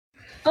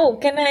Oh,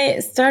 can I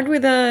start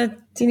with a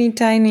teeny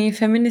tiny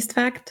feminist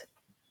fact?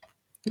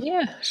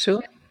 Yeah,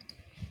 sure.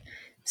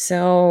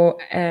 So,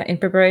 in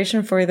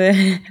preparation for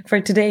the for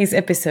today's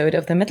episode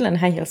of the Metal and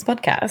High Heels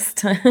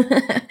podcast,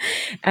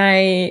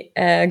 I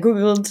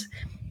googled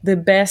the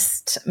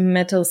best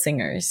metal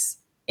singers,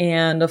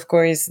 and of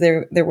course,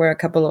 there were a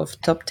couple of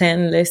top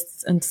 10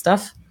 lists and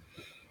stuff,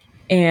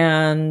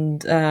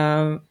 and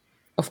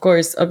of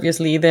course,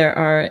 obviously, they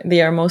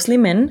are mostly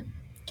men,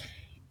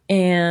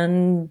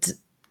 and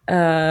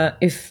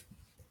if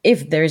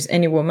there's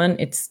any woman,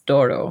 it's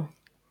Doro.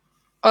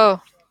 Oh,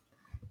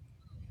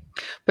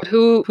 But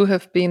who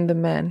have been the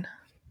men?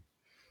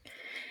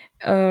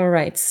 All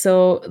right.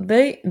 So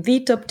the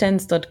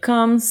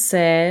top10s.com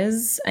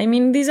says, I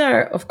mean, these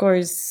are, of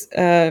course,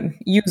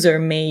 user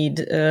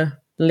made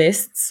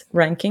lists,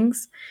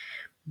 rankings.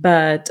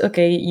 But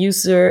okay,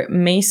 user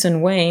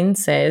Mason Wayne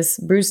says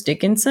Bruce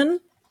Dickinson,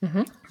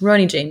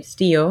 Ronnie James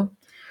Dio,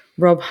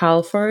 Rob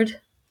Halford,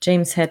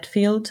 James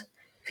Hetfield,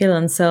 Phil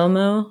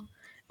Anselmo,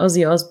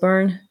 Ozzy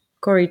Osbourne,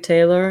 Corey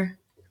Taylor,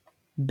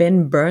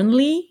 Ben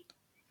Burnley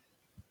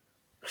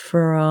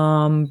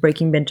from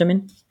Breaking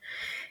Benjamin,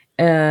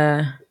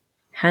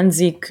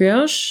 Hansi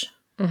Kirsch,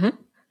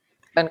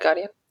 Ben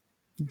Guardian?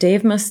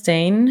 Dave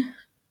Mustaine,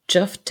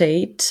 Geoff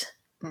Tate,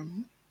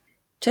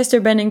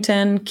 Chester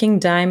Bennington, King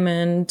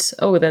Diamond.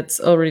 Oh, that's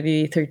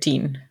already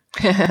 13.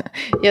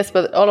 Yes,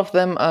 but all of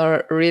them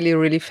are really,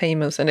 really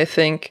famous. And I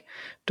think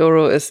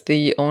Doro is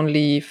the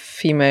only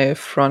female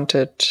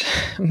fronted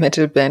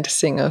metal band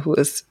singer who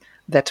is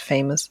that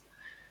famous.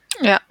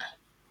 yeah.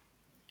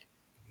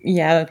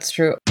 Yeah, that's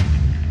true.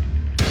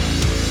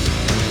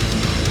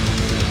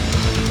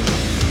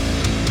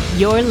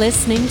 You're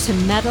listening to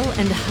Metal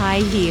and High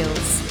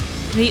Heels,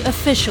 the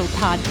official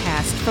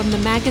podcast from the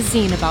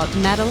magazine about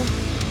metal,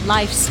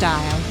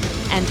 lifestyle,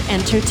 and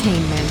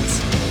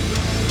entertainment.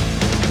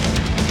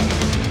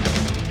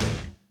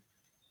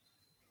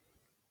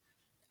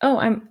 Oh,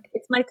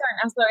 it's my turn.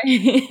 I'm sorry.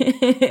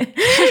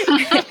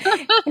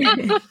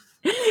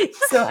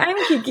 So I'm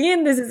Kiki,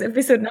 and this is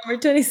episode number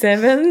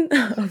 27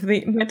 of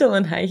the Metal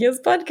and High Heels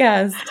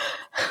podcast.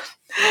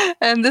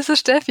 And this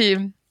is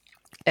Steffi.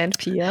 And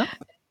Pia.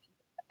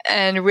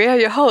 And we are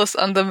your hosts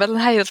on the Metal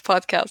High Heels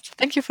podcast.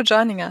 Thank you for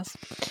joining us.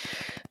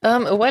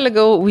 A while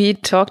ago, we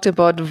talked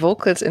about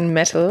vocals in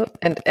metal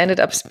and ended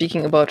up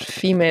speaking about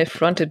female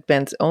fronted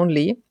bands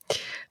only.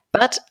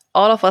 But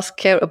all of us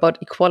care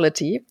about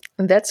equality.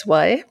 And that's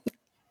why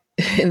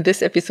in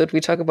this episode,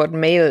 we talk about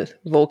male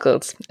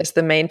vocals as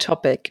the main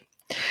topic.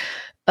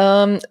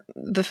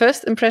 The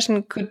first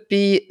impression could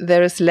be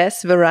there is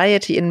less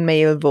variety in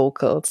male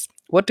vocals.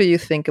 What do you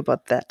think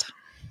about that?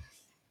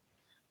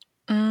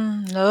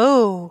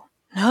 No,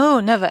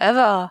 never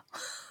ever.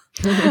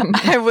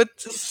 I would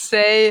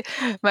say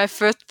my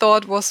first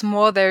thought was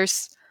more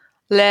there's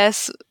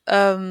less,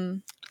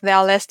 there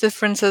are less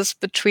differences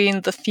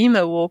between the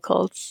female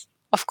vocals.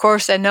 Of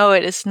course, I know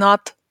it is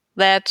not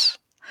that,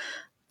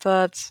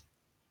 but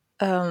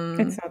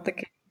It's not the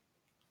case.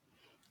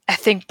 I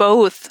think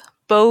both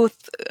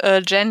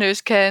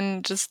genders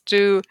can just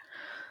do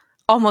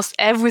almost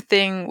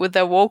everything with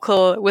their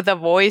vocal, with their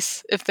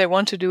voice, if they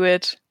want to do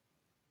it.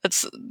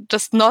 It's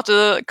just not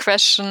a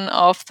question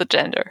of the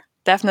gender.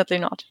 Definitely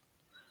not.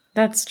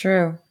 That's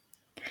true.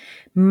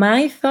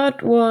 My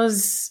thought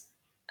was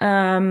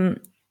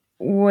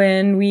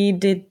when we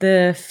did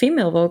the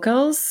female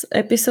vocals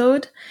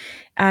episode,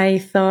 I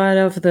thought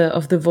of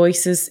the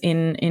voices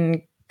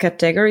in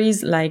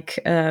categories like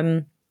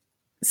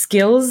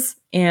skills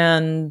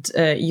and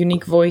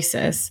unique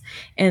voices.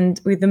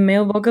 And with the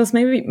male vocals,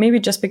 maybe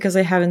just because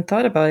I haven't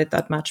thought about it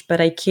that much,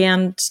 but I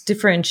can't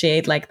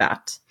differentiate like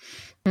that.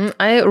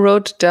 I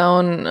wrote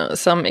down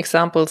some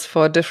examples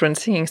for different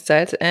singing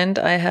styles, and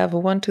I have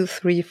 1, 2,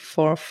 3,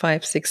 4,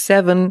 5, 6,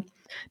 7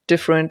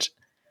 different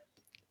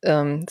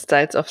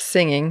styles of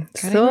singing.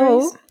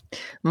 Categories? So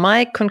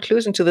my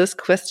conclusion to this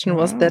question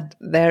was that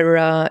there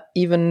are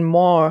even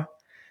more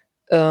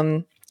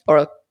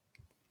or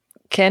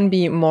can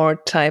be more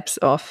types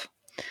of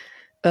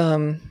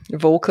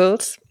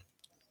vocals,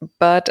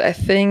 but I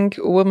think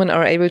women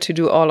are able to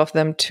do all of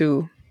them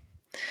too.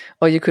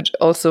 Or you could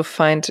also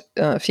find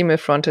female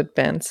fronted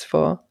bands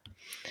for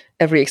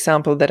every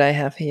example that I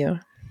have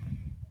here.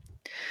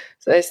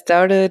 So I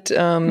started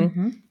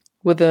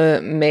with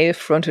a male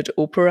fronted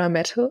opera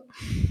metal.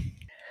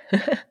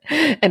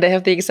 And I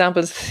have the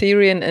examples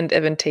Therion and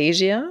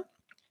Avantasia.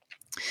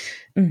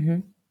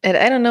 And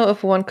I don't know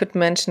if one could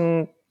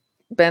mention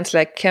bands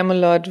like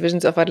Camelot,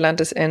 Visions of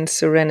Atlantis, and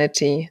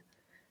Serenity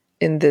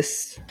in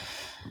this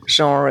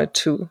genre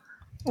too.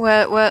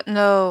 Well,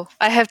 no.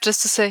 I have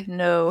just to say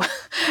no.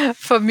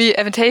 For me,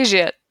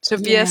 Avantasia,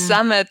 Tobias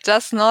Sammet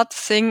does not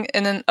sing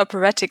in an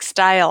operatic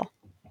style.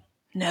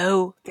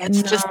 No,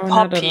 that's just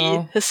not at poppy.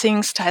 all. His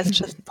singing style is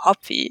just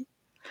poppy.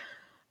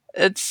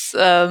 It's,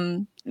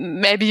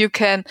 maybe you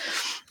can,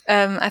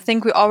 I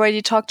think we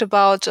already talked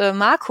about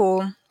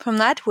Marco from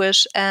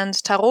Nightwish and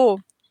Tarot.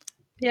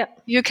 Yeah.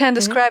 You can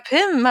describe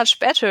him much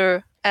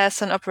better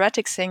as an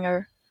operatic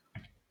singer.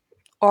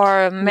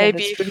 or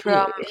maybe that's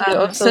really, from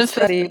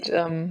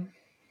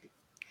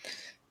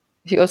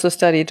he also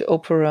studied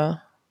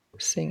opera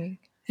singing.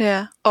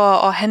 Yeah,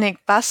 or Henning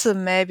Basse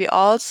maybe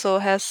also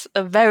has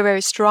a very,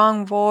 very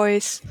strong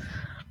voice,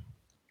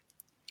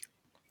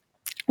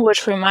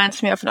 which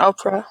reminds me of an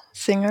opera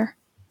singer.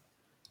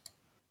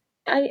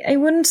 I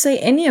wouldn't say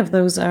any of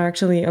those are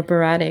actually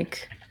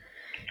operatic.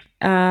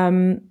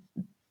 The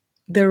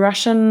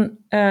Russian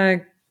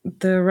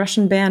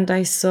band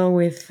I saw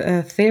with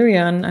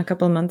Therion a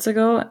couple months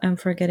ago, I'm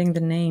forgetting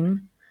the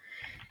name.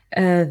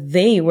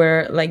 They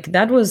were like,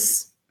 that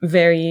was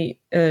very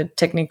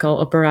technical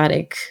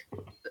operatic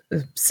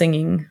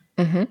singing.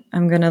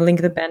 I'm gonna link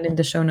the band in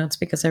the show notes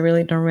because I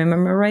really don't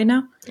remember right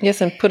now.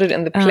 Yes, and put it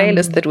in the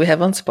playlist that we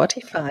have on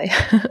Spotify.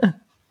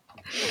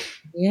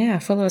 Yeah,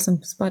 follow us on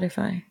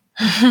Spotify.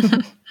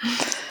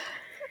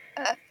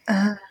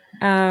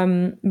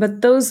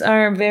 But those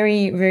are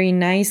very, very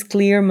nice,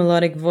 clear,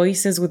 melodic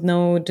voices with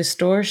no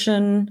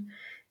distortion.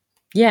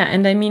 Yeah,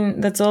 and I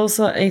mean,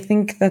 I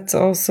think that's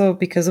also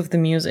because of the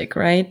music,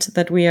 right?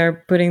 That we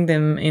are putting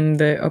them in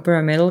the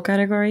opera metal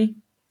category.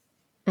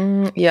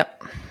 Yeah.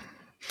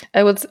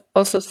 I would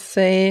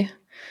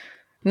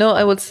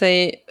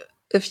say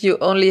if you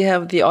only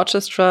have the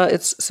orchestra,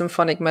 it's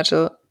symphonic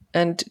metal.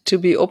 And to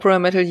be opera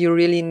metal, you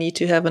really need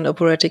to have an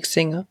operatic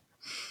singer,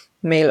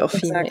 male or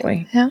female.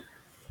 Exactly. Yeah.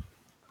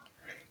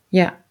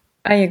 Yeah,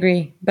 I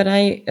agree. But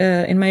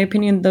in my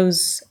opinion,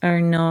 those are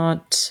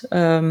not.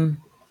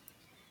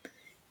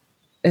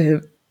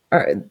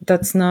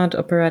 That's not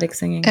operatic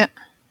singing. Yeah.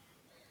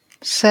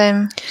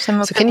 Same.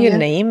 So can you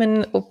name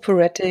an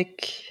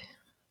operatic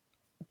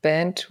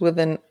band with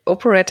an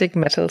operatic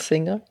metal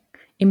singer?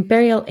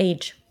 Imperial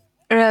Age.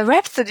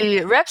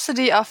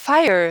 Rhapsody of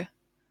Fire.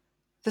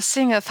 The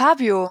singer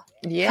Fabio.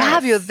 Yes.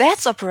 Fabio,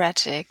 that's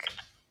operatic.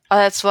 Oh,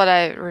 that's what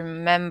I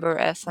remember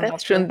as an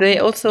That's true. And they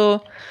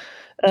also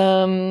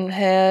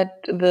had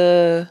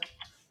the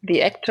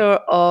actor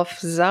of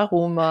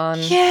Saruman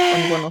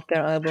on one of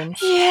their albums.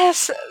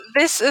 Yes,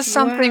 this is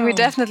something we Wow.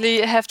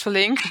 definitely have to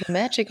link. The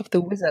Magic of the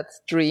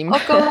Wizard's Dream.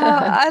 Oh God,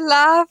 I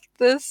loved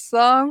this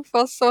song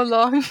for so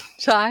long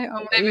time.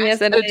 Or maybe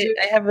Yes, and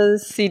I have a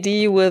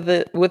CD with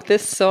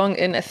this song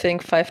in, I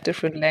think, 5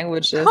 different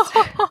languages.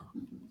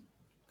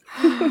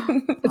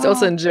 It's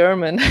also in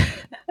German.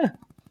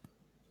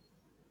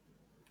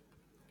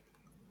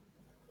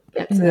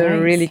 It's a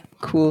really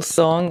cool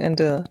song and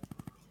a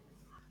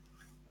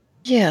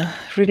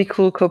really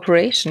cool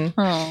cooperation.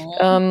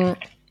 I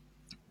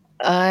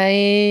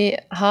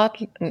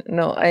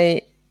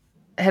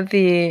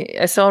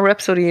saw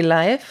Rhapsody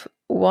live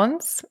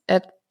once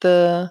at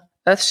the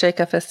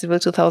Earthshaker Festival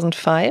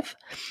 2005,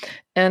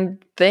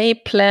 and they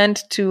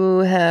planned to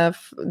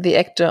have the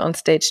actor on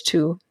stage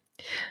too.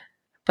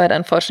 But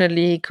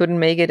unfortunately, he couldn't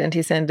make it, and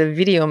he sent a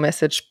video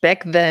message.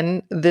 Back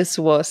then, this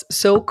was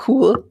so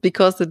cool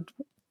because it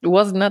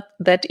was not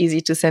that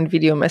easy to send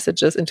video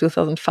messages in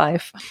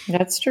 2005.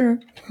 That's true.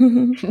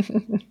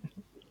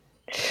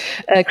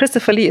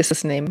 Christopher Lee is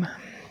his name.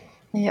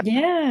 Yep.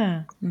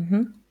 Yeah.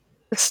 Mm-hmm.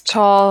 This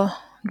tall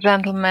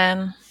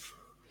gentleman.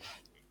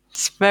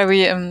 It's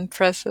very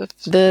impressive.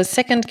 The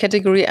second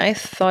category I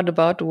thought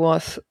about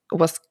was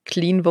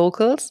clean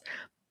vocals,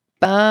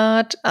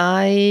 but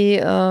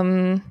I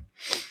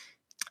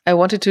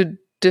wanted to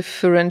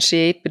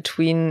differentiate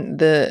between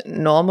the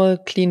normal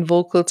clean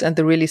vocals and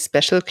the really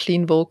special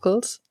clean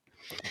vocals,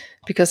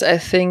 because I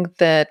think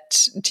that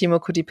Timo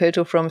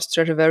Kutipelto from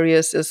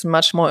Stratovarius is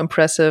much more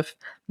impressive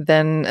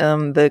than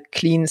the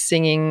clean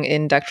singing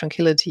in Dark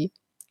Tranquillity.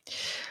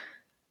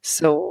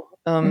 So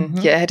I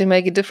had to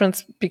make a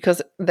difference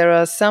because there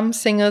are some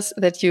singers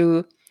that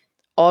you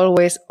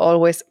always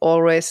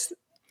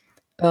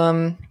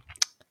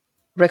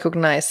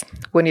recognize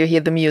when you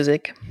hear the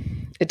music.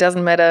 It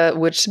doesn't matter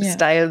which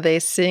style they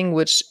sing,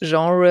 which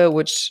genre,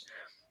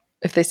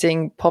 if they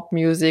sing pop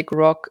music,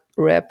 rock,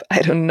 rap, I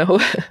don't know.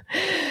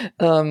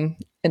 And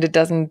it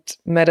doesn't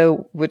matter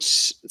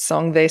which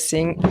song they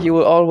sing, you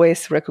will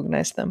always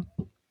recognize them.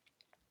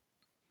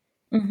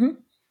 Mm-hmm.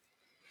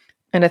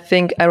 And I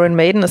think Iron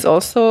Maiden is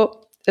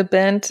also a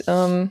band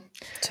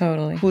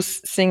totally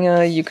whose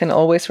singer you can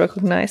always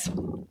recognize.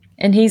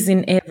 And he's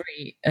in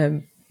every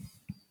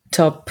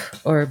top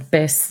or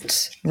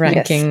best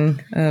ranking,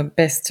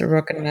 best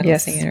rock and metal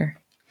singer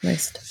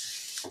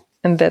list.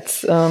 And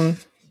that's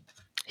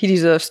he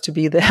deserves to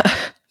be there.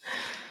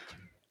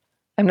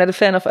 I'm not a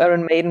fan of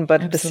Iron Maiden,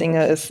 but the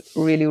singer is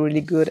really,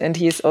 really good. And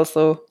he is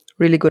also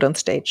really good on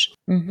stage.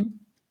 Mm-hmm.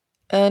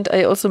 And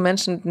I also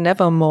mentioned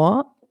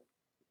Nevermore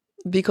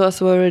because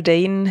Warrell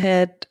Dane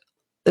had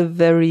a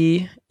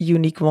very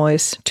unique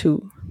voice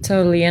too.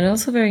 Totally. And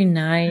also very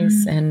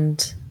nice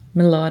and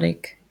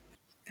melodic.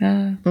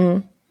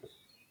 And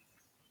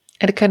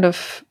a kind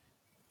of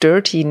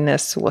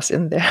dirtiness was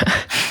in there.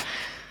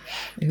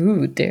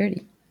 Ooh,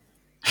 dirty.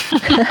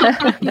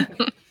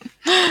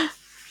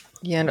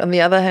 And on the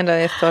other hand,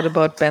 I thought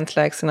about bands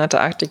like Sonata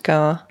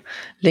Arctica,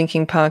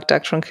 Linkin Park,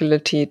 Dark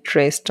Tranquillity,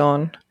 Trace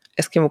Dawn,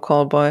 Eskimo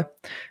Callboy,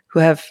 who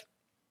have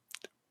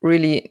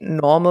really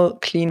normal,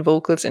 clean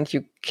vocals, and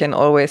you can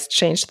always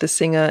change the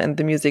singer, and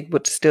the music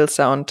would still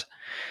sound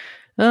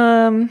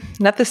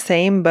not the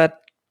same,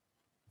 but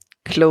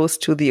close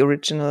to the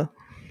original.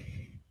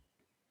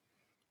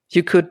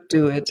 You could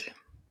do it.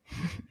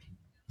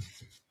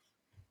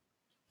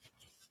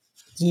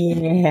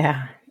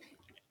 Yeah.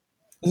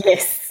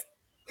 Yes.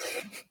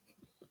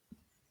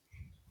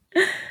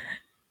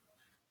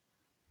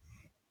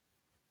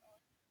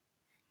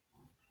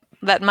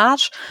 That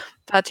much,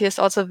 but he has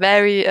also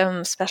very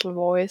special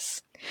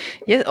voice.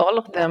 Yes, all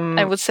of them.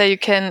 I would say you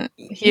can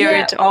hear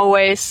Yeah. it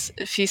always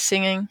if he's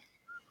singing.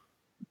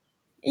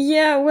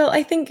 Yeah, well,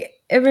 I think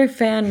every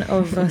fan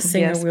of a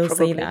singer Yes, will say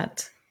probably.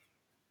 that.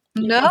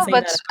 No, say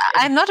but that.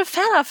 I'm not a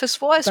fan of his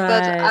voice, but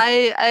But-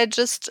 I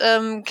just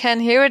can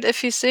hear it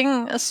if he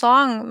sing a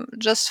song,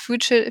 just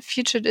featured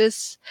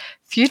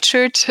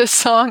his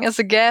song as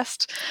a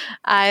guest.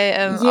 I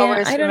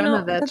always I don't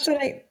remember know.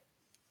 that.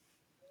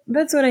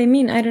 That's what I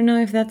mean. I don't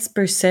know if that's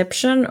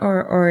perception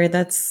or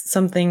that's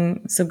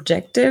something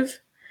subjective.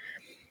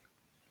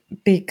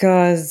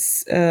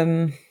 Because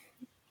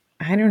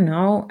I don't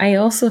know. I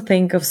also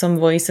think of some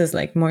voices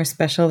like more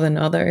special than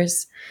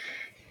others.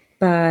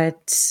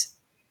 But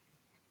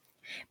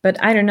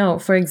I don't know.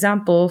 For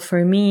example,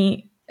 for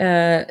me,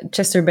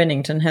 Chester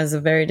Bennington has a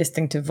very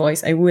distinctive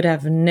voice. I would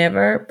have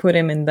never put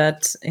him in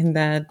that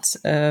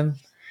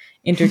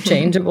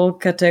interchangeable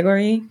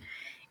category,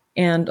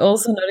 and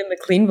also not in the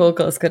clean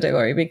vocals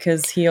category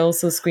because he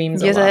also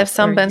screams. Yes, a lot, I have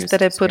some or bands used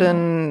that I to put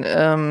scream a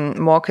lot.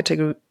 in more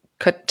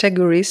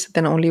categories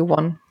than only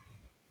one.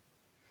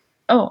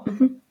 Oh,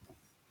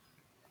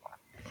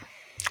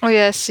 Oh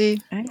yeah, I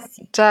see. I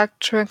see. Dark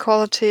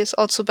Tranquility is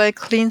also by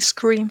Clean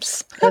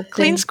Screams.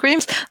 Clean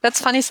Screams. That's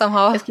funny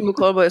somehow. Eskimo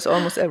Callboy is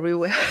almost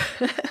everywhere.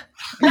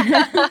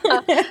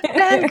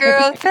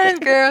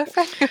 Fangirl.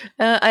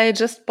 I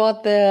just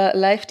bought their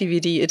live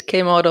DVD. It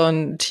came out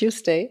on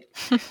Tuesday,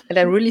 and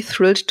I'm really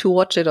thrilled to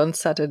watch it on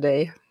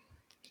Saturday.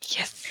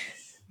 Yes.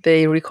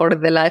 They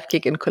recorded the live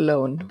gig in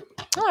Cologne.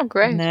 Oh,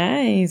 great.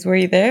 Nice. Were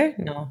you there?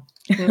 No.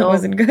 No.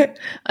 Was it good?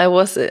 I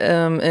was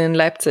in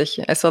Leipzig.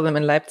 I saw them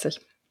in Leipzig,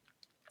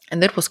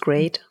 and that was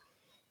great.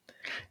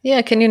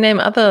 Yeah, can you name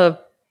other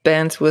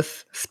bands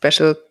with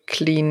special,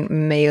 clean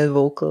male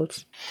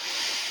vocals?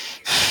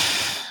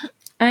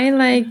 I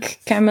like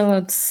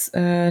Camelot's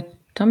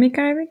Tommy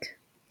Kyrick.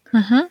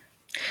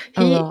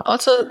 He lot.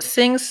 also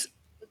sings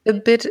a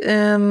bit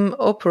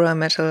opera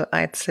metal,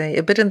 I'd say,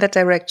 a bit in that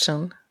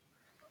direction.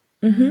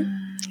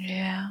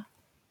 Yeah.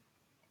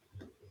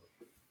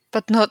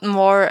 But not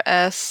more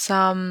as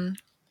some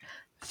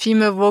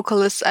female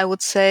vocalists, I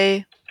would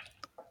say,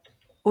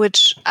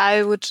 which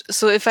I would.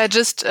 So if I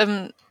just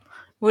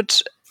would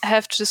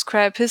have to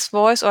describe his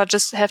voice or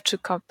just have to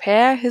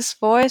compare his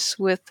voice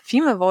with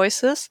female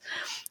voices,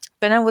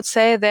 then I would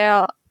say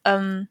they're,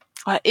 or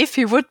if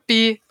he would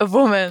be a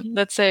woman,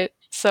 let's say.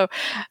 So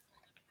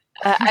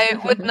I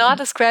would not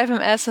describe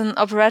him as an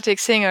operatic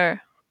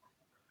singer.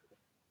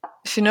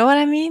 If you know what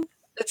I mean?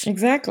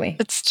 Exactly.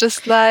 It's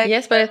just like,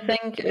 Yes, but I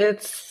think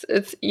it's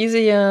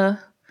easier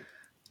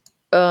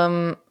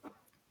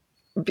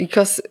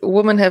because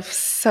women have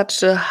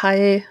such a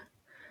high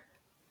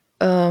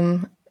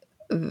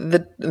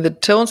the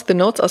tones, the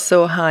notes are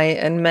so high,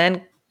 and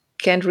men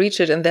can't reach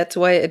it, and that's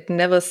why it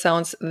never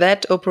sounds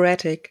that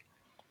operatic.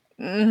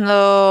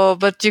 no,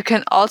 but you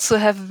can also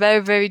have a very,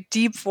 very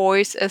deep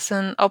voice as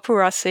an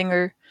opera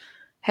singer.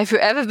 Have you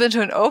ever been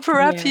to an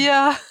opera, Yeah.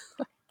 Pia?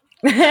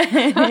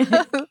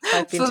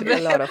 I've been So to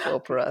a lot of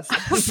operas.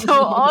 So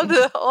all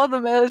the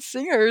male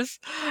singers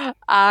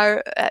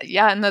are,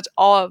 not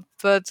all,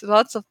 but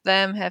lots of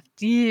them have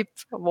deep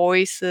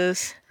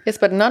voices. Yes,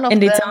 but none of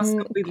And it sounds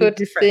them completely could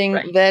different, sing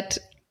right? that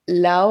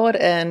loud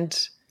and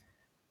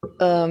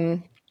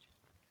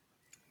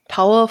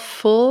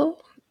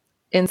powerful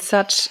in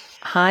such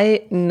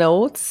high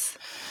notes.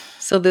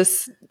 So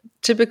this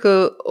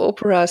typical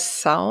opera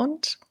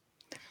sound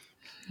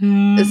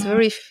is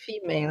very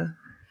female.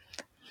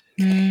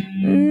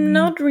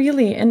 Not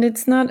really, and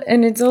it's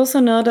also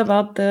not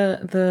about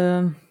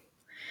the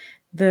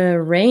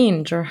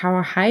range or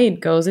how high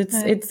it goes.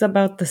 It's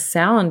about the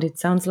sound. It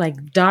sounds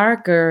like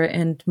darker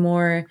and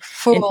more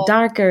Full.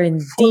 darker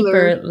and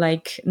Fuller. deeper.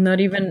 Like not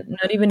even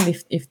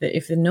if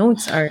the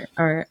notes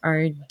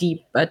are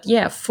deep, but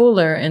yeah,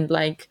 fuller and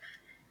like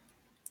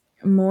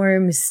more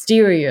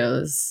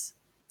mysterious.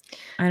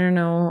 I don't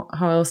know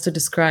how else to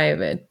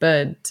describe it,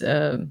 but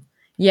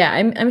yeah,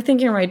 I'm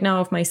thinking right now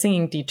of my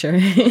singing teacher.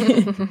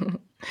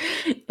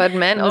 But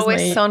men That was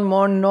always my- sound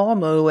more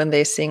normal when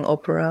they sing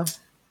opera.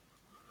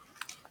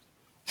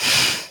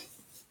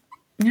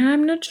 Yeah,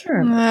 I'm not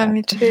sure. about that.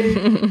 Me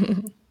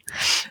too.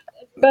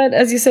 But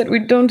as you said, we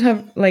don't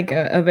have like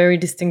a very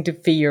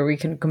distinctive figure we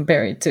can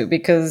compare it to,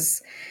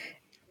 because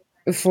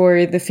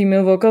for the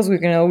female vocals, we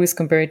can always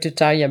compare it to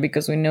Tarja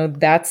because we know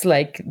that's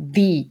like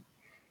the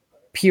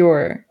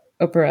pure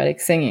operatic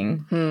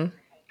singing.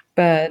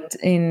 But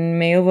in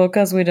male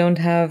vocals, we don't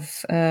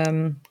have,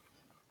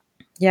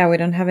 we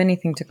don't have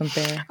anything to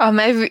compare. Or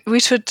maybe we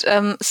should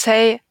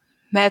say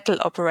metal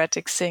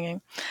operatic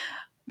singing.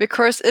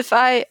 Because if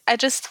I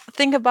just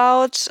think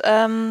about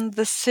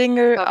the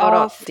singer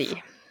of...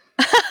 Pavarotti.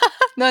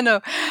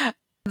 No.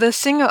 The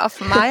singer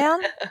of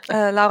Mayan,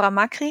 Laura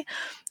Macri,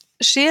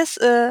 she is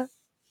a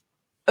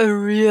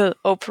real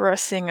opera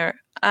singer.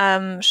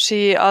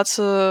 She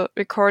also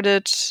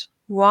recorded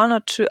 1 or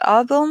 2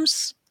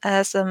 albums,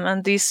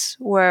 and these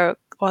are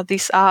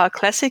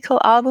classical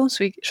albums.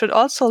 We should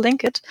also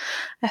link it,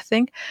 I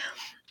think.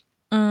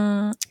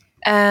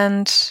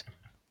 And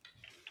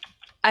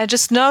I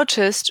just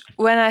noticed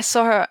when I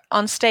saw her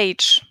on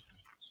stage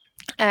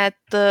at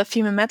the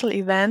female metal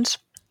event,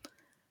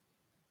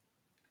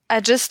 I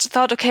just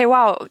thought, okay,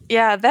 wow,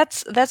 yeah,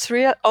 that's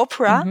real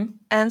opera. Mm-hmm.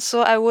 And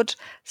so I would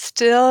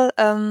still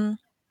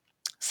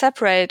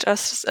separate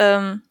us.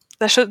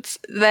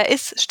 There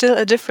is still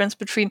a difference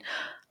between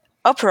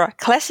opera,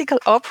 classical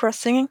opera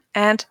singing,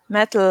 and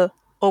metal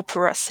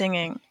opera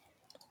singing.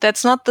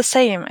 That's not the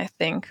same, I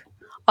think.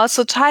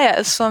 Also, Taya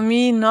is for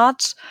me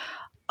not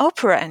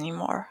opera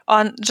anymore,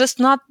 or just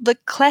not the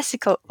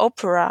classical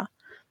opera.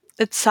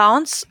 It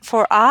sounds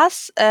for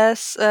us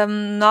as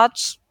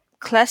not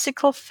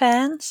classical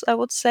fans, I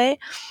would say,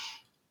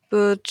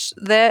 but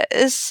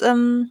there's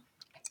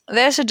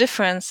a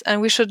difference,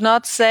 and we should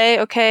not say,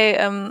 okay,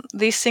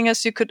 these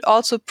singers you could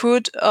also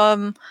put,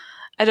 I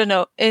don't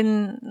know,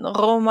 in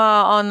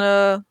Roma on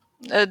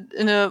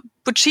in a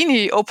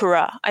Puccini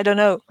opera. I don't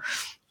know.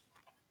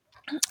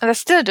 There's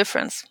still a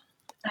difference.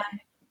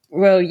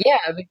 Well,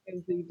 yeah,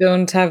 because they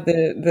don't have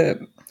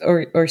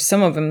or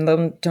some of them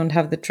don't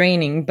have the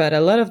training, but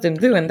a lot of them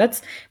do, and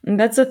that's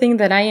the thing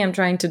that I am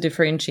trying to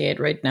differentiate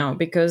right now,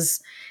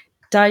 because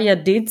Taya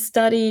did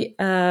study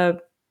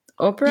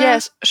opera.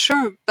 Yes,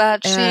 sure,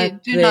 but she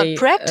did not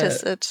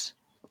practice it.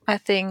 I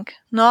think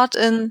not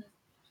in.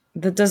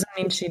 That doesn't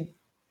mean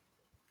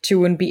she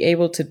wouldn't be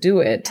able to do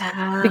it,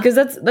 because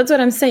that's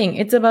what I'm saying.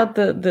 It's about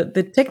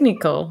the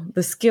technical,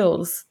 the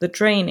skills, the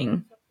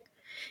training.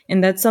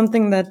 And that's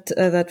something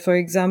that, for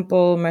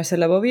example,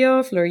 Marcela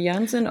Bobbio, Flor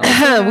Jansen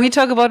also we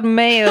talk about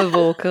male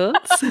vocals.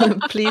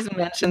 Please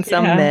mention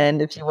some men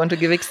if you want to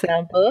give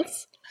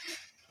examples.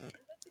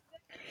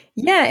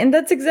 Yeah, and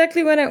that's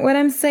exactly what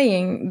I'm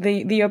saying.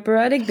 The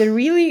operatic, the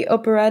really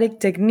operatic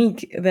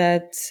technique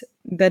that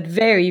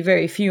very,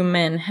 very few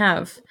men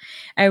have.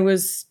 I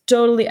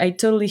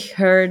totally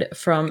heard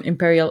from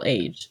Imperial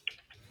Age.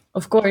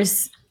 Of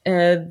course,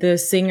 the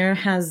singer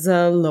has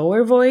a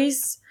lower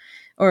voice,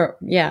 or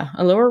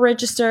a lower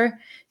register,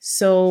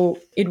 so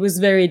it was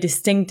very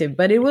distinctive.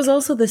 But it was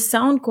also the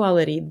sound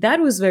quality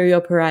that was very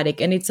operatic,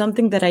 and it's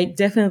something that I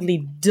definitely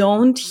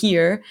don't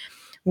hear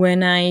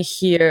when I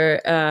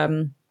hear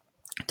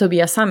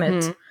Tobias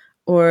Sammet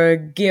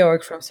or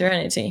Georg from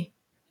Serenity.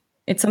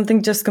 It's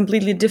something just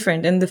completely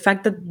different, and the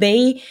fact that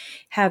they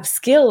have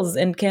skills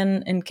and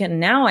can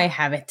now I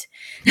have it.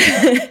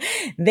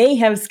 They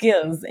have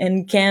skills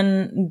and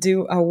can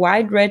do a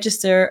wide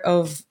register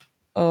of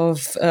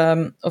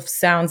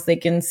sounds. They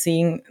can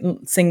sing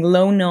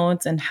low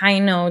notes and high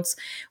notes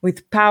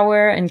with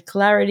power and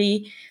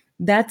clarity.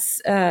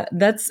 That's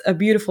a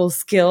beautiful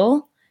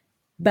skill,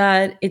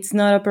 but it's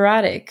not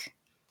operatic.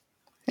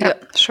 Yeah,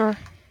 sure.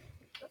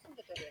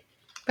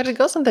 But it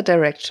goes in the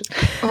direction.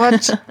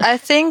 What I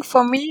think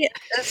for me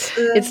is...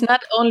 it's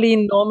not only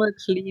normal,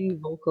 clean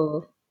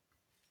vocal.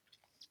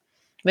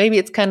 Maybe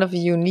it's kind of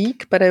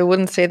unique, but I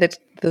wouldn't say that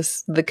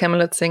the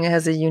Camelot singer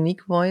has a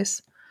unique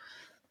voice.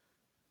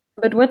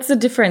 But what's the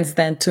difference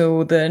then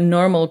to the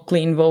normal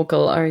clean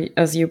vocal,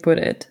 as you put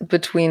it?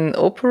 Between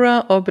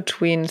opera or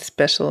between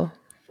special?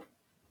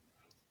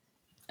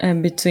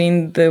 And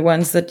between the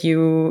ones that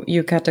you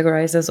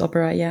categorize as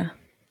opera, yeah.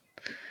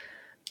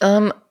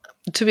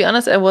 To be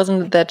honest, I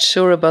wasn't that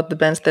sure about the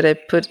bands that I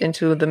put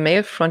into the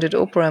male-fronted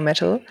opera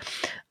metal.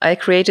 I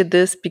created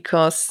this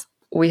because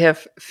we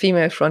have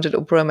female-fronted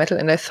opera metal,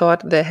 and I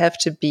thought there have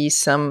to be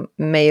some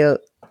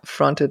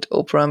male-fronted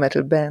opera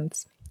metal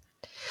bands.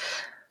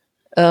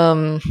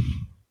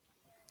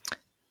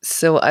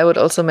 So I would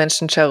also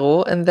mention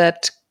Charot in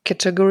that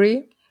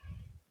category.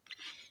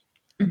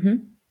 Mm-hmm.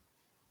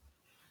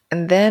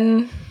 And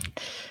then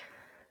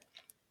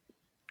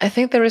I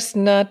think there is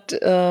not,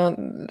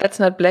 that's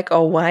not black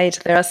or white.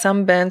 There are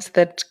some bands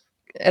that,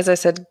 as I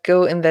said,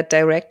 go in that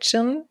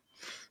direction,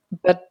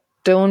 but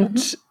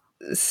don't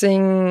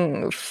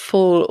sing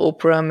full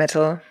opera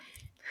metal.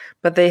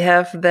 But they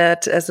have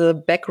that as a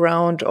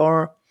background,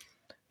 or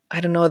I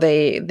don't know,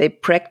 they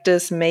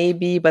practice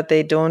maybe, but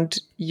they don't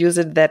use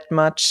it that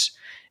much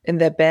in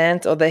their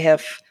bands, or they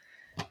have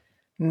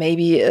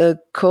maybe a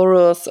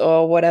chorus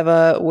or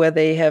whatever where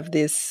they have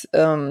this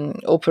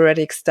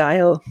operatic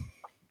style.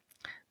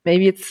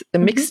 Maybe it's a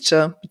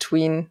mixture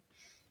between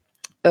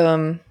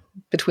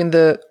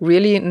the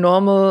really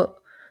normal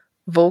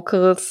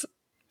vocals,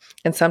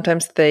 and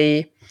sometimes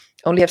they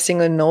only have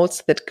single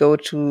notes that go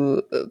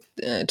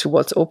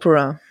towards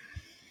opera.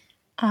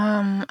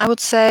 I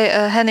would say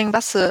Henning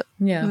Basse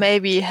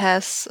maybe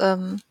has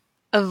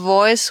a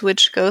voice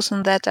which goes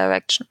in that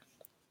direction,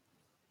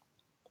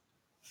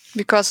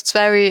 because it's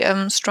very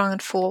strong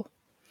and full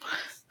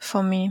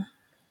for me.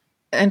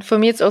 And for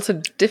me, it's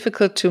also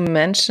difficult to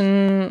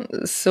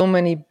mention so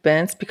many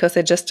bands because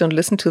I just don't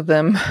listen to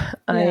them.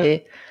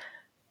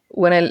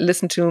 When I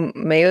listen to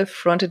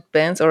male-fronted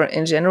bands, or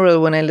in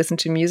general, when I listen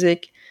to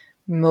music,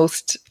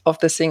 most of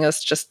the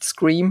singers just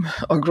scream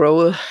or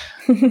growl.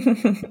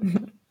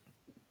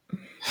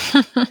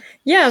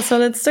 Yeah, so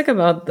let's talk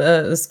about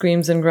the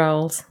screams and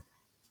growls.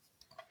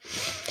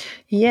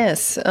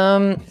 Yes.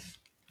 I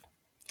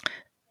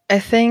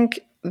think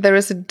there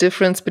is a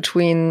difference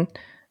between,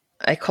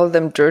 I call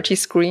them dirty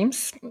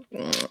screams.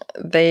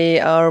 They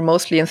are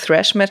mostly in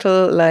thrash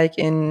metal, like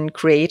in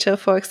Creator,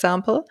 for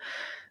example.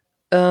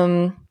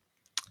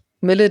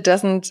 Mille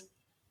doesn't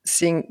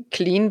sing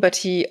clean, but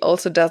he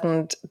also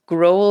doesn't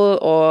growl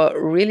or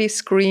really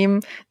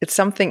scream. It's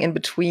something in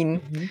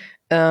between.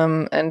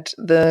 And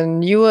the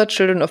newer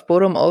Children of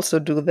Bodom also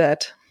do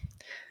that.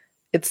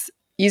 It's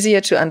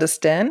easier to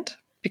understand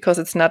because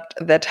it's not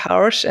that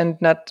harsh and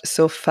not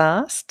so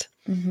fast,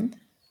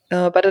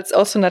 but it's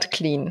also not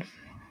clean.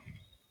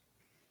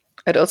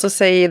 I'd also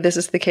say this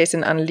is the case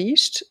in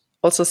Unleashed,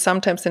 also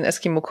sometimes in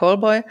Eskimo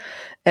Callboy,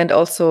 and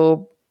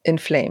also in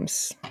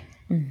Flames.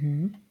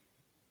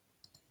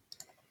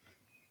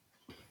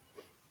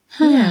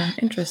 Yeah,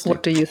 interesting.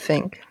 What do you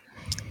think?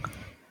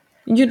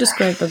 You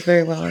described that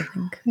very well, I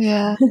think.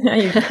 Yeah.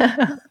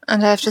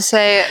 And I have to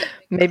say,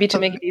 Maybe to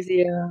make it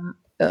easier,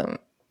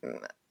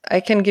 I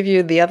can give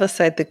you the other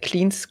side, the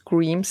clean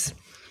screams.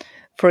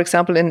 For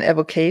example, in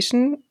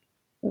Evocation,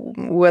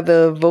 where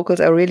the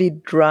vocals are really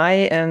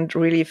dry and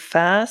really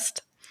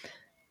fast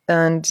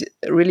and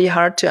really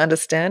hard to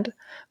understand.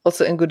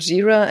 Also in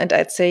Gojira, and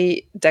I'd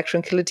say Dark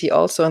Tranquillity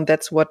also, and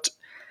that's what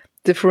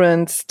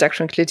differentiates Dark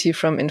Tranquillity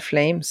from In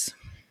Flames.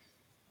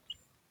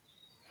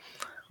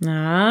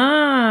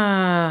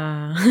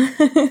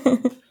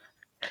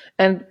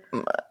 And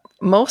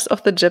most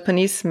of the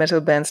Japanese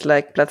metal bands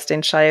like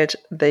Bloodstained Child,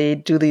 they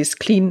do these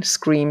clean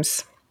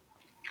screams.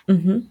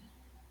 Well,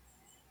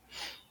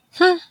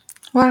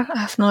 I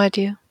have no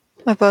idea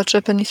about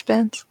Japanese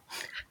bands.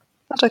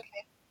 But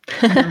okay.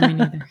 No, me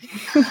neither.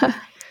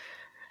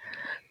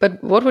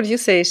 But what would you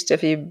say,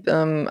 Steffi?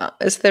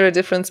 Is there a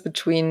difference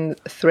between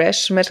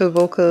thrash metal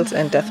vocals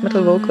and death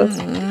metal vocals?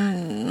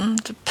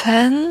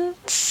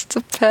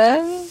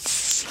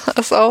 Depends,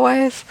 as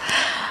always.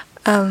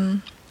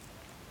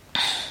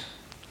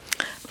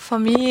 For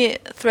me,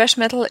 thrash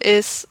metal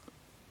is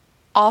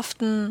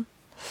often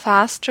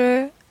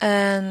faster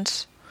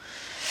and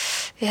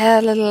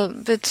a little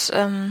bit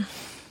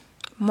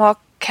more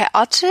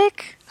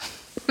chaotic,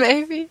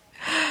 maybe.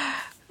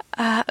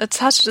 It's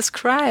hard to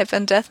describe,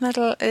 and death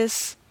metal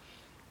is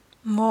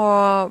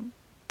more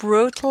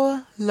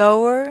brutal,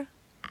 lower,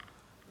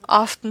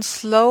 often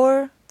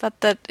slower, but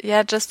that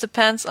just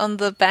depends on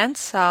the band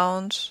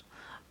sound,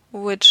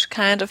 which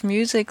kind of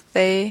music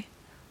they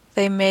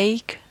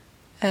make,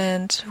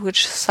 and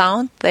which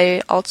sound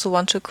they also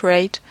want to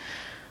create.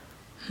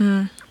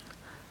 Well,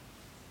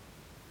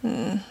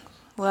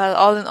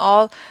 all in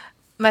all,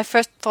 my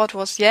first thought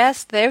was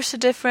yes, there's a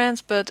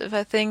difference, but if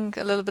I think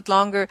a little bit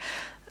longer,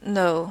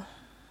 no,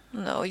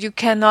 you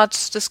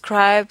cannot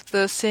describe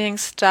the singing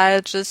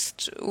style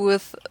just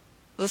with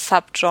the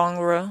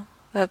subgenre.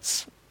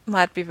 That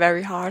might be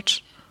very hard.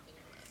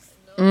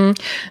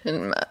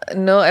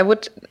 No, I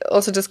would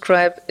also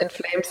describe In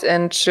Flames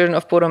and Children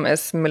of Bodom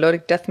as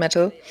melodic death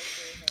metal.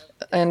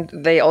 And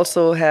they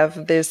also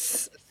have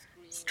this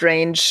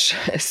strange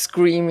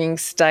screaming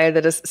style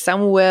that is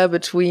somewhere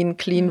between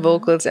clean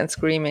vocals and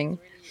screaming.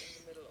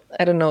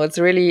 I don't know, it's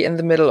really in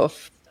the middle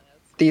of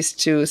these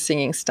two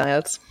singing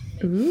styles.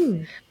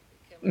 Ooh.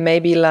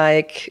 Maybe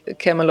like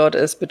Camelot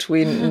is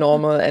between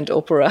normal and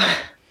opera.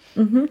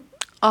 No,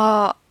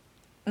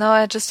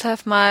 I just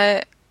have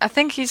I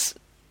think he's,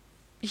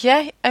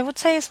 I would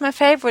say he's my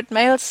favorite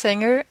male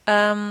singer,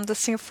 the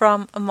singer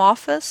from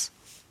Amorphous,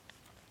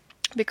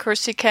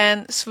 because he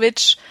can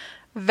switch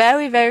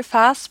very, very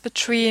fast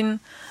between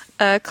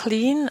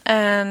clean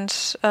and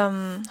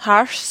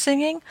harsh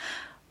singing,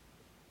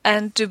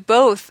 and do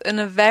both in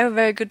a very,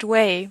 very good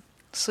way.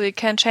 So you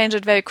can change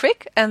it very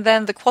quick, and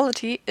then the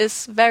quality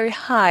is very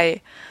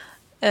high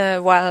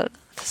while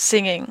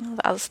singing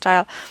the other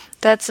style.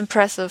 That's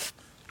impressive.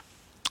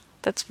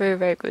 That's very,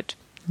 very good.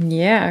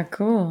 Yeah,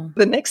 cool.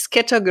 The next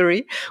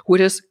category,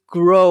 which is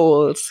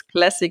growls,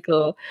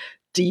 classical,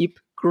 deep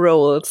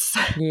growls.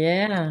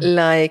 Yeah.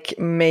 Like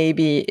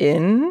maybe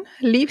in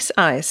Leaves'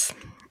 Eyes.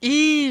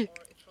 Eee.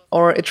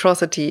 Or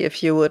Atrocity,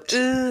 if you would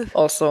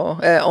also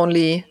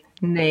only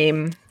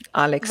name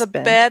Alex The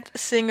band. bad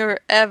singer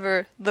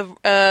ever. The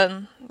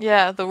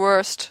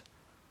worst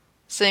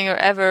singer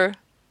ever.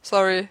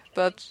 Sorry,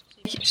 but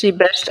She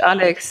bashed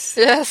Alex.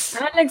 yes,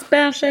 Alex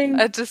bashing.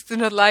 I just do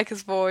not like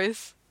his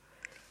voice.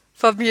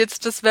 For me, it's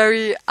just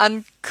very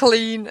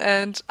unclean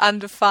and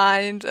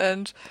undefined,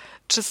 and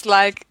just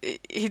like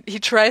he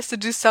tries to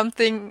do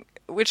something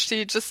which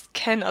he just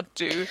cannot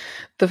do.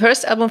 The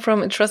first album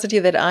from Atrocity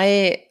that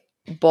I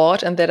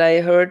bought and that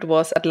I heard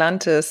was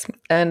Atlantis,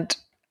 and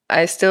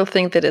I still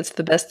think that it's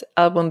the best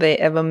album they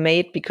ever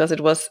made because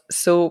it was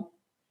so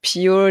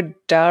pure,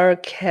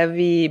 dark,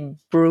 heavy,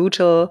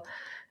 brutal,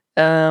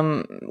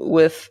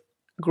 with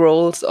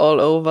growls all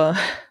over.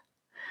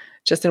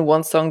 Just in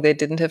one song, they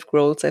didn't have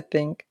growls, I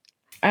think.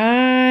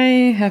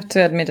 I have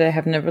to admit, I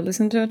have never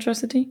listened to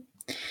Atrocity.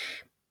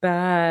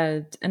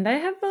 And I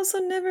have also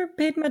never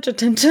paid much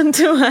attention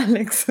to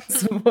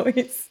Alex's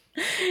voice.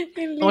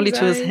 Only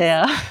to his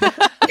hair.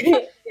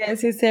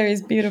 Yes, his hair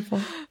is beautiful.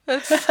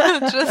 It's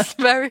just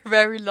very,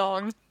 very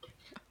long.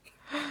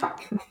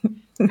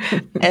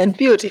 And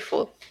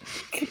beautiful.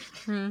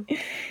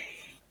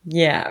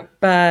 Yeah,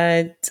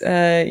 but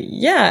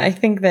I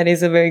think that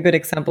is a very good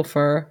example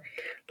for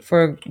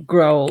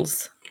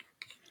growls.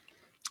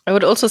 I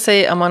would also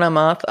say Amon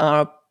Amarth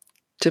are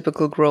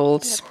typical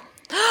growls.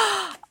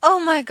 Oh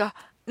my god.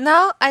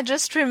 Now I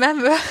just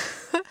remember,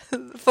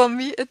 for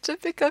me, a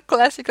typical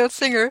classical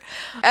singer,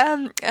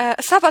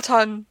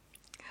 Sabaton.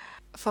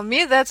 For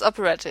me, that's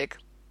operatic.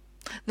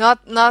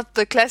 Not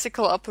the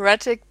classical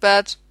operatic,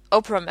 but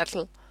opera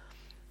metal.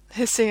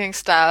 His singing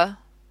style.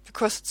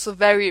 Because it's so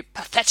very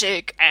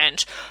pathetic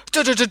and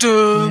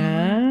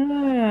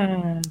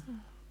Ah.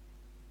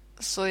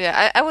 So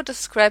yeah, I would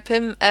describe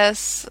him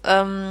as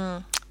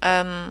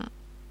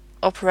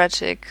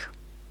operatic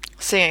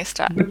singing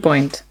style. Good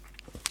point.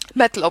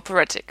 Metal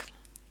operatic.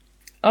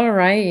 All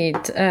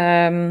right.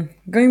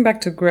 Going back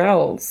to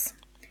growls,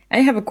 I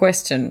have a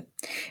question.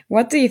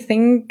 What do you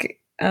think?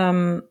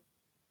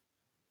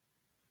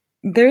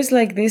 There's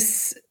like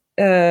this,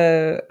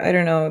 I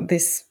don't know,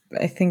 this,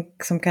 I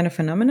think some kind of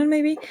phenomenon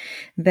maybe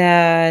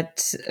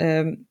that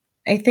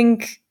I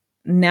think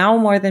now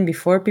more than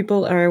before,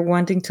 people are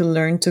wanting to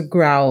learn to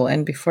growl.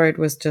 And before it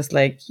was just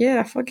like,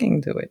 yeah,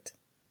 fucking do it.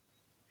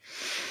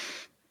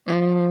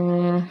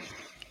 Do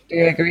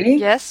you agree?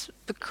 Yes,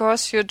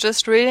 because you're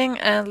just reading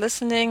and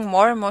listening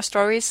more and more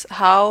stories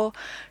how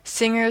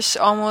singers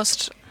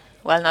almost,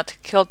 well, not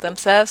killed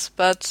themselves,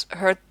 but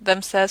hurt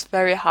themselves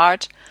very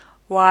hard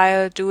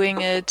while doing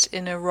it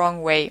in a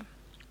wrong way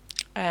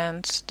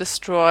and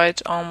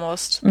destroyed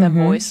almost their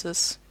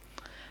voices.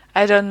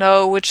 I don't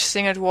know which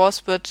singer it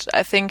was, but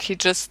I think he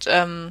just,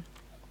 there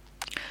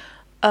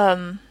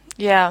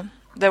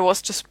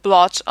was just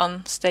blood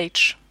on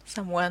stage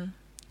somewhere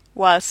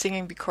while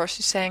singing because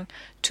he sang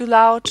too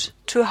loud,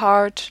 too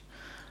hard,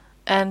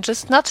 and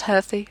just not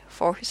healthy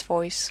for his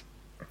voice.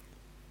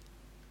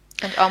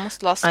 And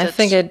almost lost it. I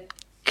think I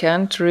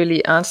can't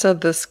really answer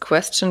this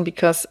question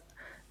because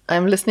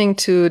I'm listening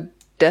to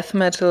death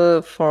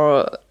metal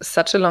for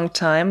such a long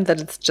time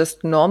that it's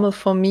just normal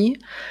for me.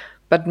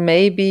 But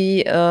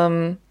maybe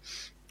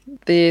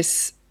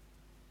this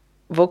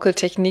vocal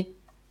technique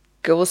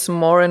goes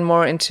more and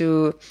more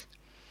into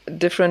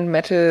different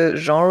metal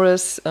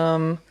genres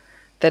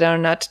that are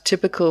not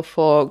typical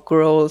for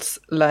growls,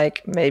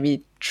 like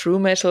maybe true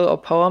metal or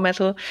power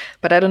metal.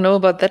 But I don't know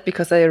about that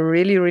because I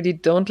really, really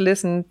don't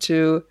listen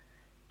to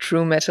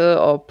true metal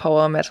or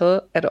power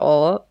metal at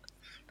all.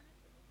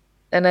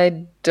 And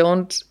I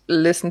don't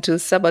listen to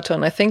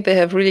Sabaton. I think they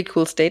have really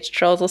cool stage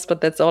trousers, but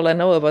that's all I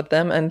know about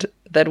them. And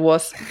that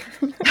was,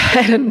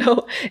 I don't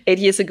know, 8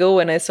 years ago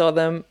when I saw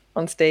them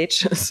on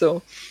stage.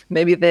 So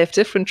maybe they have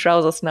different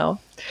trousers now.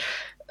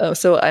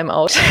 So I'm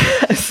out.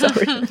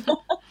 Sorry.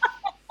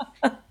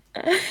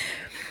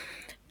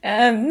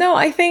 No,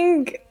 I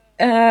think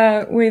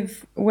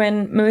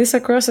when Melissa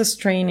Cross's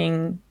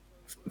training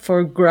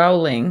for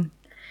growling,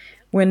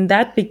 when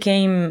that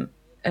became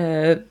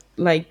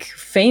like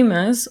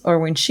famous, or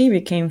when she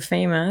became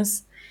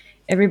famous,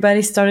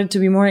 everybody started to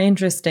be more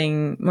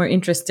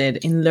interested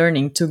in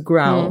learning to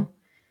growl.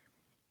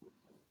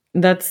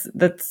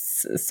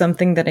 That's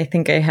something that I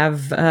think I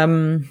have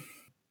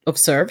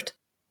observed.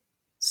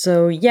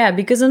 So yeah,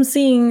 because I'm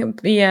seeing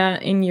Pia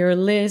in your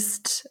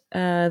list,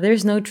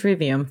 there's no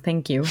Trivium.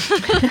 Thank you.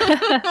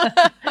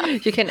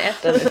 You can add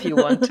them if you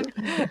want to.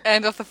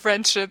 End of the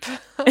friendship.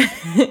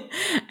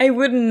 I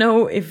wouldn't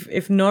know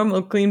if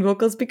normal clean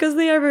vocals, because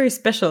they are very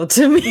special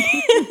to me.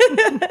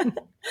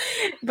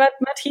 But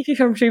Matt Heafy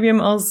from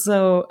Trivium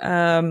also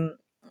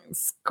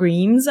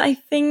screams, I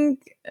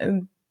think.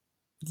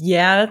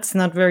 Yeah, it's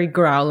not very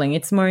growling.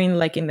 It's more in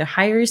the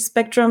higher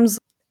spectrums.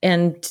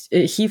 And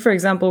he, for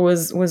example,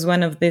 was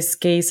one of these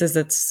cases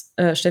that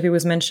Steffi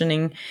was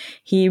mentioning.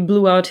 He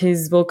blew out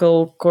his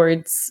vocal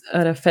cords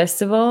at a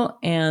festival,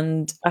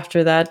 and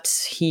after that,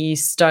 he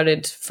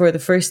started for the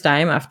first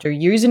time after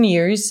years and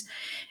years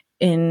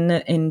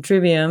in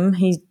Trivium.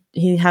 He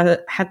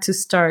had to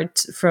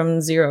start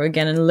from zero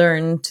again and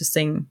learn to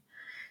sing,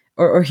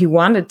 or he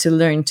wanted to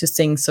learn to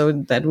sing so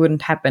that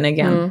wouldn't happen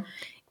again.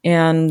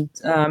 And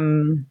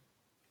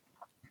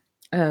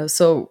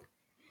so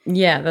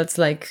yeah, that's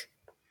like.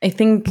 I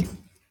think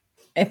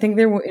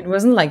it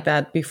wasn't like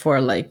that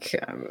before, like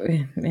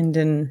in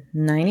the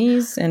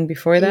 90s and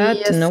before that.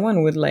 Yes. No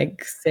one would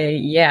say,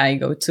 yeah, I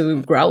go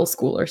to growl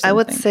school or something. I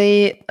would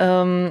say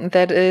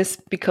that is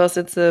because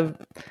it's a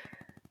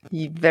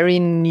very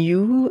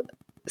new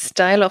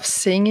style of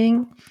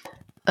singing.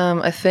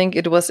 I think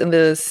it was in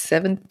the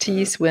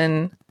 70s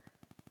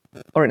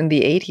or in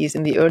the 80s,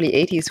 in the early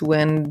 80s,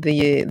 when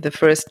the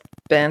first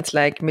bands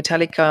like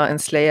Metallica and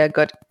Slayer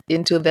got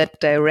into that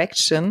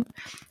direction,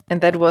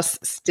 and that was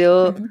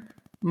still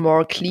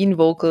more clean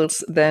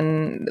vocals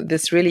than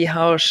this really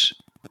harsh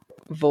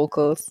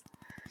vocals.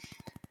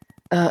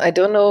 I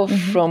don't know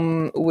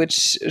from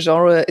which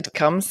genre it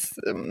comes.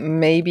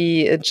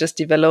 Maybe it just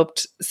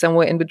developed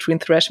somewhere in between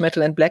thrash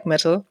metal and black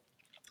metal.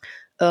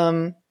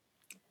 But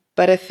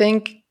I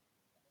think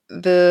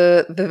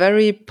the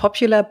very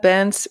popular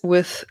bands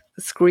with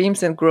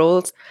screams and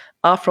growls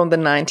are from the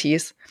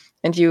 90s,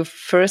 and you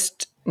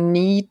first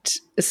need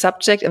a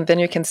subject and then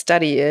you can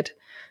study it.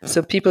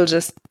 So people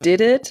just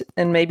did it,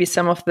 and maybe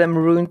some of them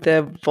ruined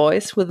their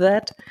voice with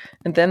that.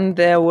 And then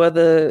there were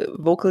the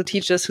vocal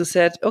teachers who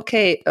said,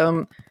 okay,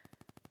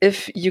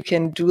 if you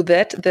can do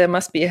that, there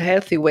must be a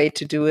healthy way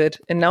to do it.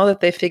 And now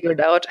that they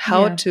figured out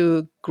how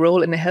to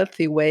growl in a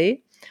healthy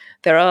way,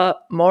 there are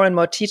more and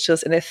more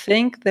teachers. And I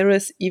think there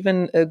is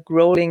even a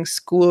growling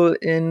school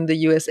in the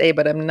USA,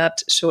 but I'm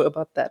not sure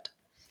about that.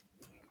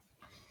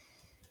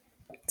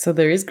 So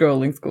there is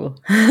growling school.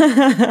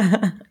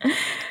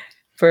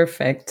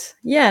 Perfect.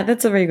 Yeah,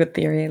 that's a very good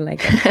theory. I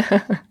like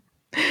it.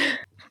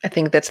 I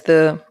think that's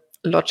the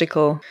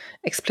logical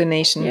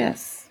explanation.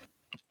 Yes.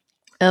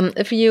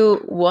 If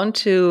you want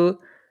to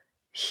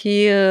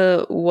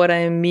hear what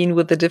I mean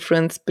with the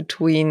difference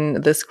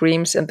between the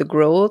screams and the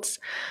growls,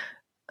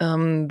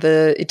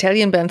 the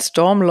Italian band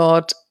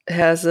Stormlord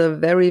has a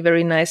very,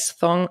 very nice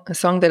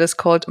song that is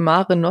called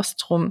Mare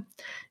Nostrum.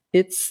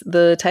 It's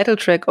the title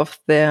track of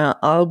their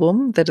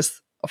album that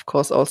is, of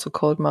course, also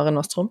called Mare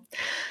Nostrum.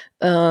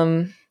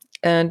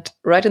 And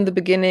right in the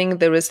beginning,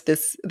 there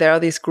are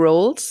these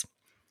growls.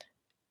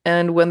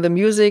 And when the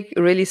music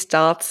really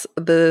starts,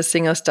 the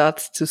singer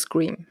starts to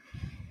scream.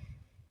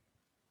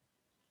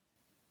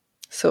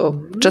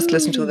 So just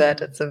listen to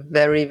that. It's a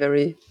very,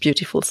 very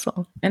beautiful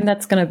song. And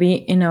that's going to be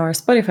in our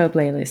Spotify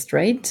playlist,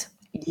 right?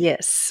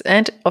 Yes.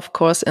 And of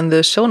course, in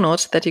the show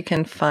notes that you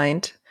can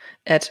find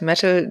at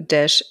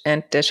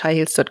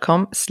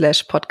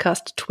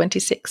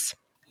metal-and-highheels.com/podcast26.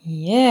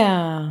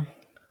 Yeah.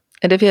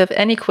 And if you have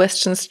any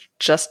questions,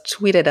 just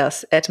tweet at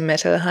us at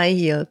Metal High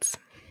Heels.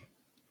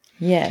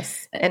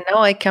 Yes. And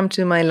now I come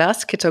to my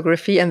last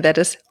category, and that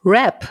is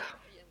rap.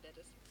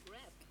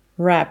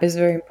 Rap is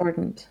very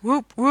important.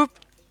 Whoop, whoop.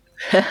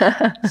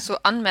 So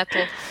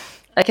unmetal.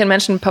 I can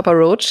mention Papa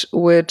Roach,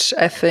 which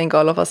I think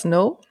all of us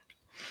know.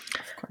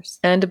 Of course.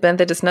 And a band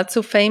that is not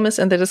so famous,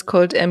 and that is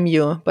called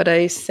Emu. But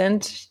I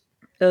sent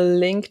a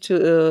link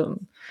to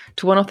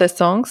one of their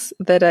songs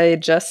that I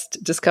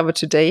just discovered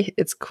today.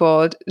 It's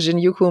called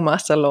Jinjuku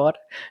Master Lord,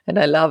 and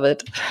I love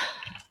it.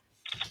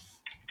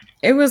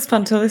 It was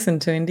fun to listen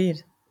to,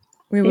 indeed.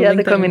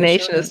 The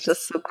combination is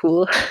just so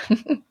cool.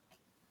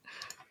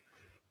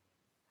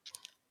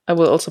 I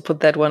will also put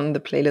that one in the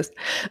playlist.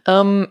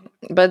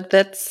 But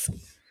that's...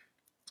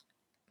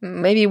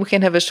 Maybe we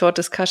can have a short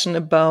discussion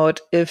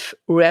about if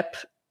rap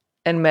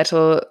and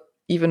metal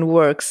even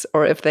works,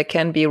 or if there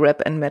can be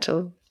rap and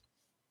metal.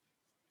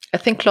 I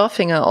think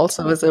Clawfinger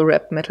also is a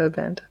rap metal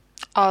band.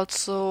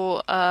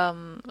 Also,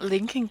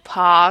 Linkin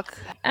Park.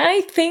 I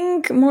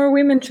think more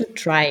women should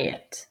try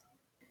it.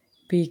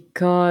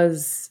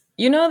 Because,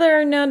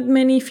 there are not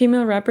many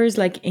female rappers,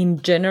 like,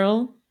 in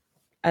general,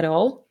 at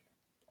all.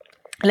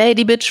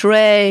 Lady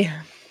Betray.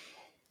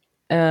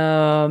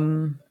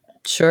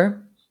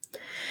 Sure.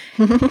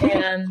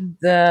 And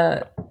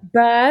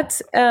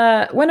but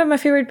one of my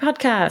favorite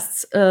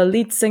podcasts,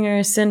 Lead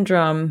Singer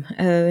Syndrome,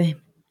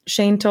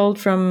 Shane Told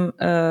from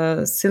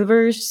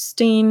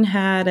Silverstein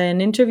had an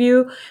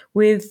interview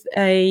with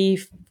a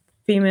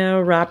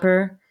female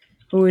rapper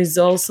who is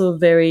also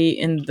very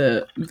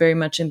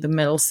much in the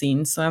metal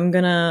scene. So I'm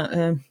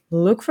gonna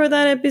look for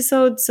that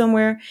episode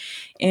somewhere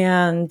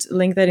and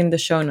link that in the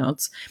show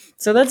notes.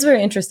 So that's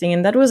very interesting,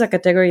 and that was a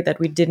category that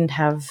we didn't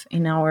have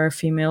in our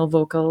female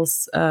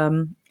vocals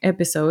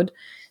episode.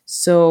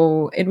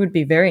 So it would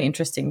be very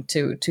interesting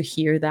to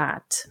hear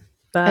that.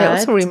 But I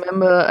also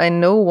remember, I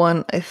know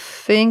one. I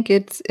think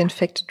it's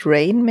Infected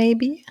Rain,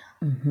 maybe.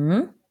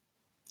 Mm-hmm.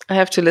 I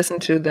have to listen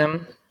to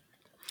them.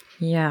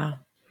 Yeah,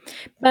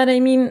 but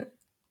I mean,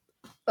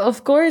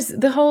 of course,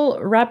 the whole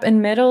rap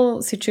and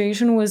metal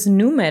situation was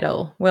nu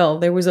metal. Well,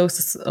 there was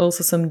also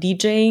some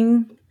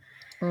DJing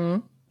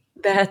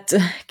that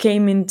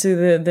came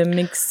into the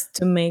mix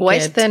to make Why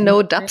is there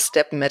no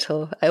dubstep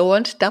metal? I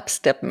want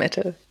dubstep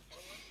metal.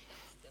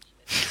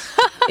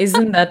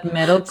 Isn't that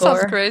metalcore?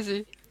 Sounds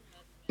crazy.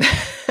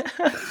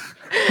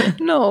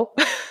 No.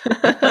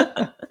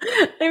 I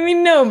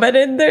mean, no, but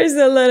there's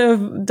a lot of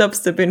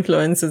dubstep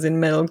influences in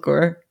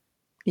metalcore.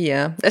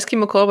 Yeah,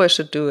 Eskimo Callboy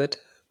should do it.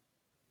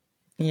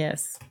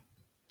 Yes.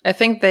 I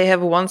think they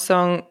have one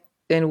song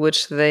in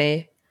which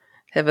they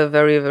have a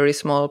very, very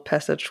small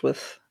passage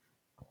with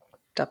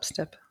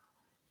dubstep.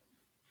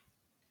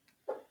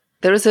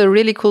 There is a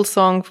really cool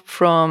song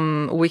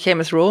from We Came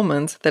as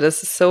Romans that is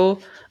so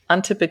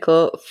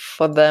untypical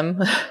for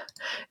them.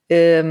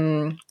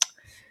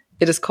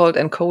 It is called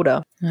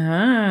Encoder.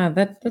 Ah,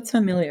 that's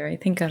familiar. I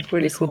think I've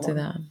Really listened cool to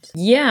that.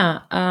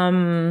 Yeah.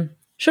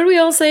 Should we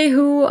all say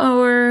who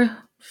our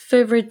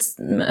favorite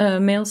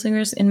male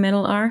singers in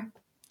metal are?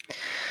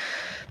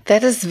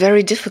 That is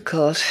very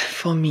difficult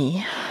for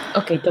me.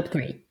 Okay, top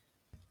 3.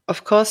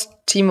 Of course,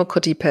 Timo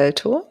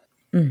Kotipelto.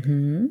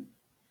 Mm-hmm.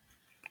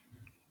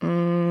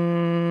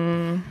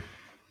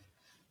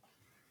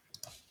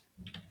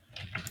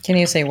 Can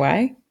you say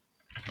why?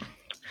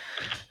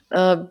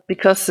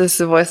 Because his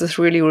voice is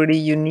really, really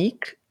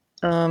unique.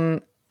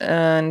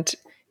 And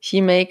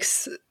he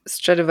makes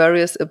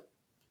Stratovarius a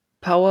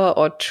power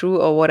or true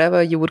or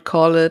whatever you would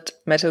call it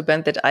metal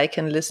band that I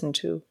can listen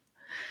to.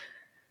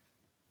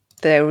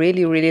 That I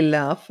really, really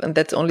love. And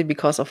that's only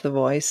because of the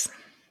voice.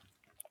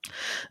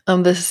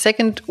 The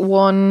second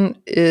one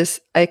is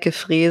Eike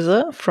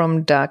Frese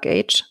from Dark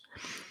Age.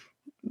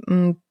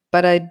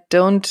 But I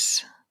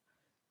don't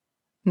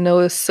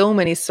know so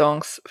many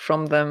songs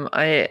from them.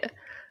 I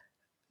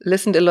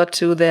listened a lot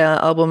to their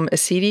album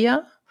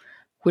Acedia,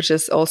 which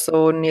is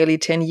also nearly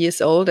 10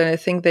 years old. And I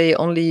think they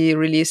only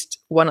released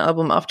one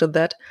album after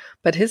that.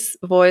 But his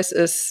voice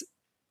is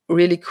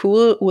really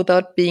cool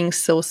without being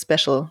so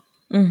special.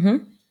 Mm-hmm.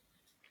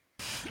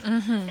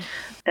 Mm-hmm.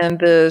 And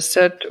the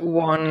third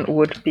one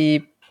would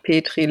be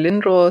Petri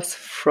Lindros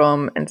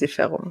from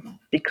Ensiferum,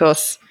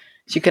 because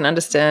you can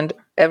understand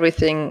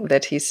everything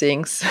that he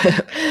sings,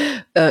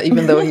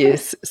 even though he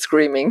is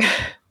screaming.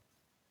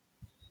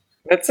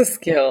 That's a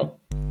skill.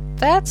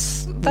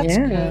 That's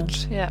Yeah. good.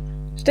 Yeah.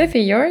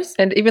 Steffi, yours?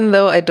 And even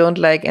though I don't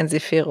like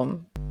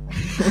Ensiferum.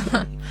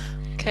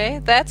 Okay,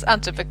 that's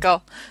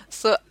untypical.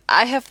 So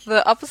I have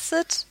the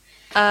opposite.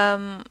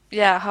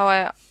 How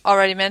I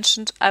already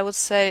mentioned, I would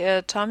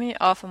say Tommy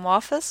of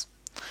Amorphis,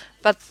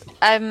 but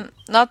I'm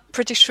not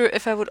pretty sure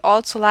if I would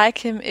also like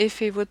him if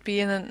he would be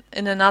in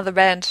another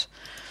band.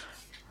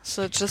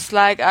 So just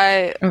like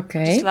I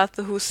just love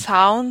the Who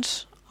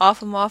sound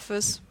of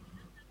Amorphis.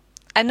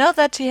 I know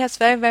that he has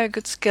very, very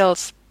good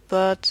skills,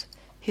 but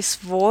his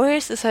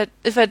voice is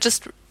if I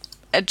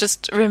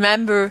just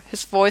remember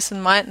his voice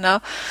in mind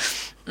now.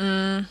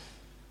 I'm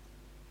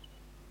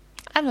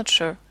not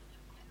sure.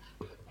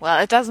 Well,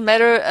 it doesn't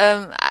matter.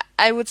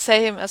 I would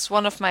say him as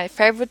one of my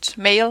favorite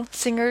male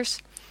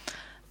singers.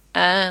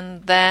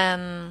 And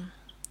then,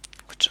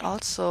 which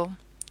also,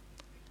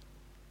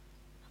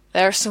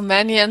 there are so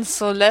many and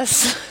so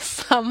less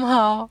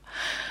somehow.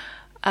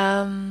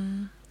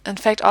 In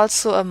fact,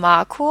 also a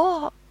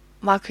Marco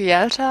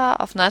Yelta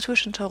of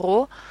Nightwish and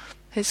Tarot,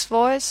 his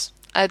voice.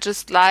 I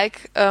just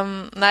like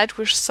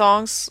Nightwish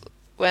songs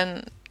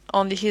when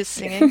only he's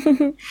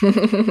singing.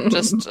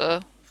 Just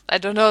I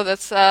don't know,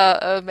 that's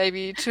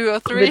maybe 2 or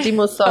 3. The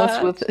demo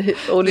songs with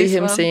only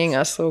him singing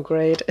are so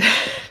great.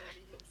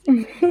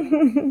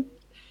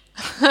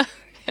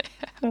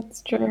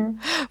 That's true.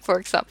 For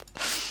example.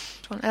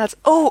 One else.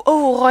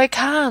 Oh, Roy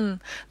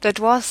Khan. That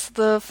was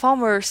the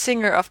former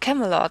singer of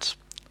Camelot.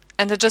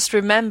 And I just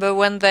remember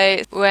when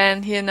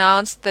he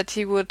announced that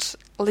he would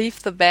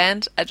leave the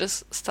band, I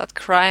just started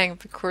crying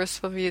because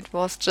for me it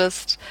was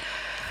just...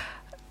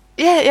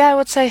 Yeah, I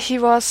would say he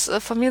was,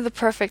 for me, the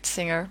perfect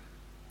singer.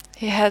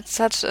 He had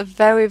such a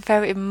very,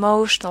 very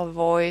emotional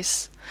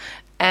voice.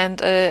 And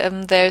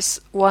there's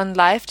one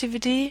live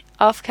DVD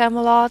of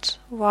Camelot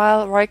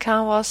while Roy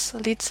Khan was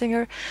lead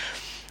singer.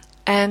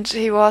 And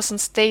he was on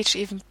stage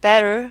even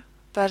better,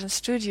 but in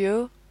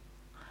studio.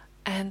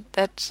 And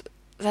that's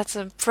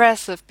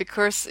impressive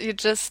because you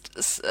just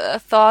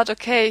thought,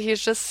 okay,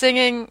 he's just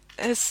singing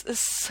his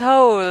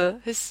soul,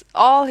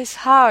 all his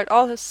heart,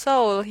 all his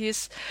soul.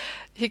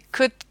 He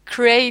could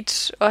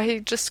create, or he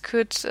just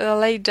could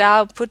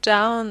put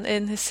down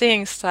in his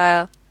singing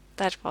style.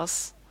 That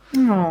was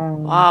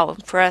wow,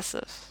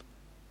 impressive.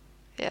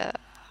 Yeah.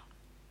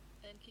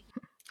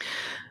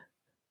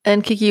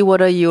 And Kiki,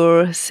 what are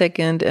your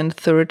second and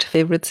third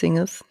favorite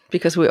singers?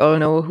 Because we all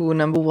know who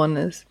number 1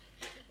 is.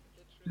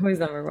 Who is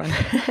number 1?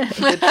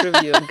 The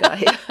Trivium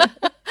guy.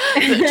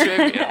 The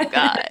Trivium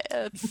guy.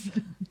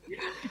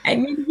 I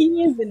mean,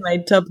 he is in my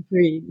top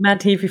 3.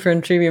 Matt Heafy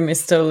from Trivium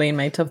is totally in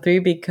my top 3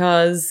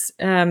 because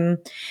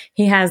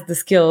he has the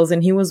skills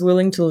and he was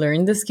willing to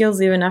learn the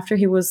skills even after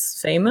he was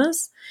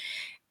famous.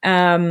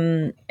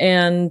 And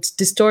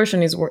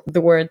distortion is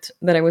the word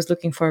that I was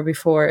looking for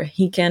before.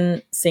 He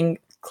can sing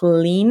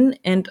clean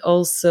and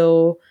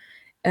also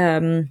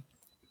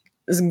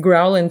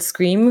growl and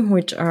scream,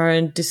 which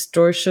are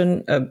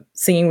distortion,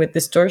 singing with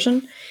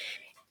distortion.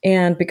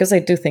 And because I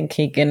do think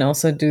he can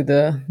also do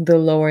the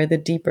lower, the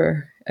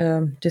deeper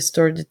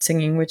distorted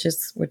singing, which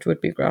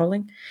would be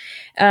growling.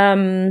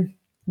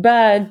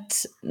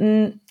 But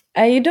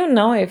I don't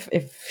know if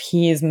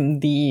he is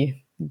the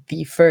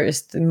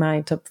first in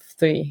my top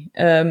 3.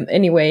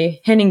 Anyway,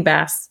 Henning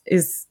Bass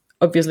is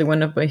obviously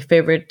one of my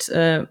favorite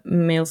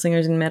male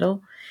singers in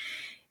metal.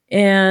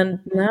 And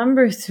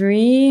number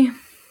 3,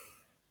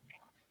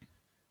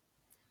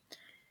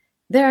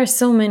 there are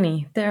so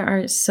many,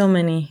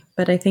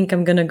 but I think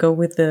I'm gonna go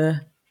with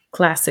the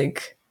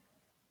classic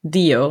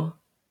Dio.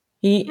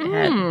 He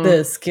had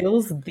the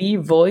skills, the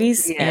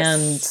voice,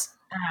 and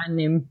an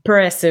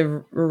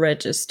impressive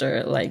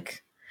register.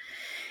 Like,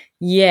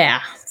 yeah,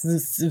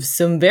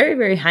 some very,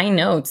 very high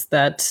notes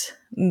that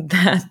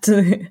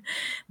that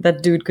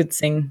that dude could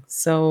sing.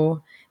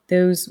 So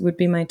those would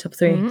be my top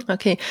 3.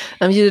 Okay.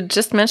 You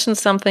just mentioned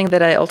something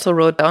that I also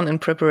wrote down in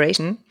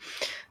preparation.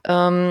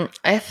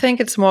 I think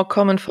it's more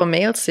common for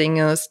male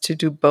singers to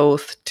do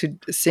both, to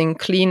sing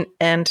clean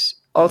and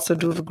also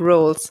do the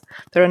growls.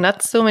 There are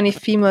not so many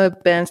female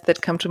bands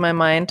that come to my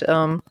mind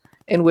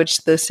in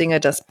which the singer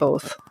does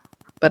both,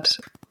 but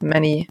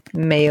many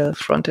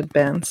male-fronted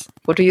bands.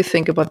 What do you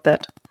think about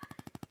that?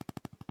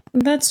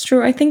 That's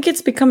true. I think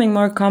it's becoming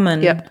more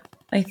common. Yeah.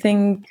 I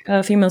think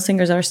female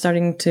singers are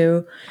starting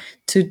to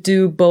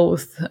do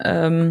both.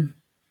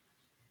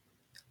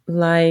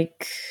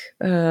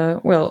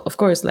 Well, of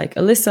course, like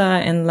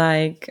Alyssa and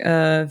like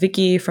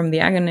Vicky from The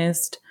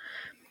Agonist.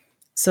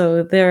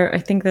 So I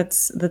think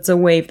that's a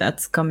wave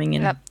that's coming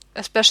in. Yeah,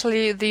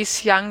 especially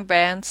these young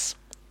bands.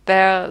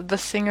 They're the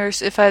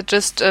singers. If I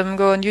just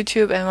go on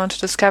YouTube and want to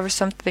discover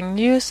something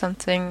new,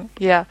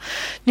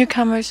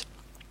 newcomers,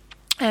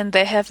 and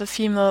they have a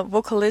female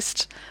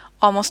vocalist,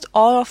 almost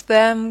all of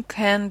them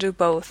can do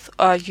both,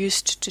 or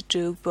used to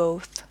do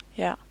both.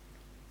 Yeah.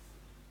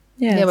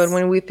 Yes. Yeah, but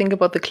when we think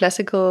about the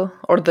classical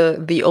or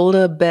the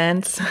older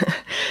bands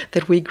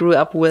that we grew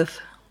up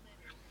with,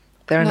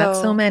 there are not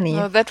so many.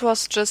 No, that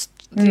was just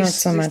Not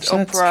so much, that's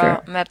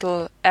opera true.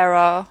 metal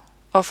era,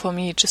 or for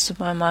me, just in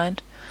my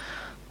mind,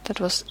 that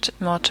was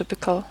more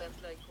typical.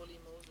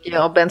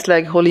 Yeah, or bands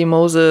like Holy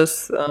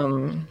Moses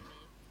and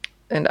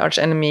Arch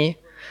Enemy,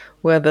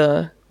 where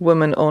the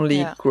women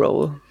only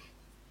growl.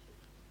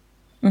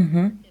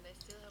 Yeah,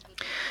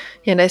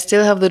 and I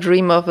still have the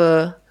dream of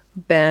a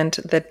band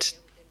that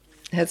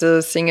has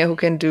a singer who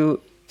can do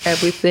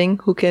everything,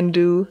 who can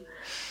do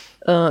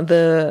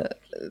the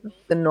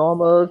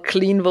normal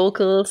clean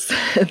vocals,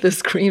 the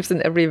screams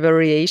in every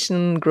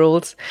variation,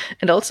 growls,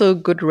 and also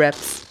good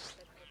raps.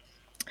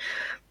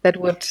 That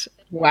would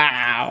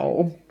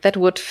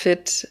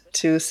fit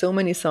to so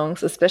many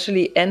songs,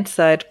 especially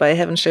Endside by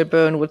Heaven Shall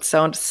Burn would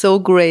sound so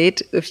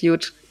great if you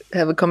would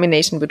have a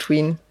combination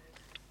between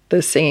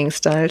the singing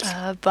styles.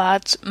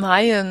 But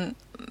Mayan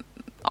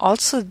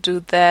also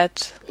do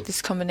that,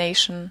 this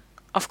combination.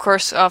 Of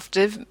course, of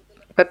div.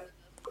 But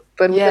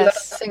with a lot of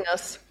Yes.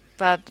 singers.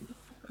 But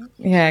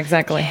Yeah,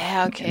 exactly.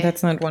 Yeah, okay.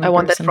 That's not one I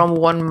want that person. from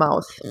one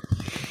mouth.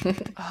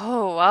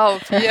 oh wow,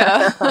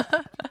 Pia.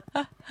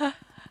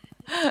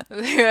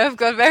 You have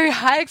got very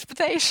high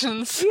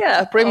expectations.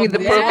 Yeah, bring me the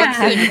perfect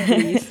singer,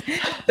 please.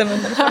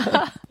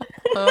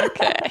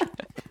 Okay.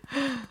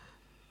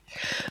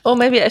 Oh,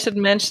 maybe I should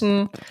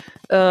mention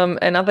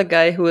another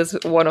guy who is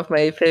one of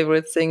my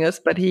favorite singers,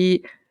 but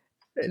he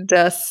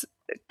does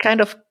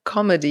kind of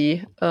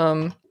comedy.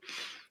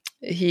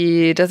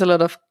 He does a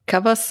lot of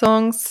cover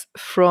songs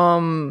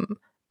from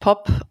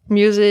pop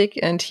music,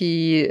 and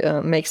he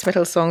makes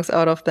metal songs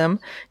out of them.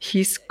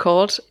 He's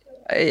called,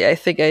 I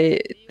think I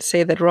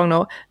say that wrong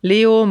now,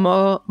 Leo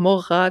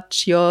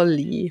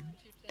Moraccioli.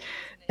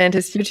 And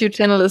his YouTube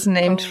channel is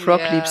named Frog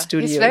Leap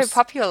Studios. He's very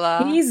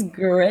popular. He's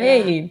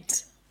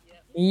great.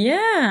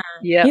 Yeah.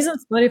 Yeah. He's on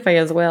Spotify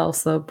as well,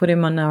 so put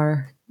him on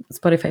our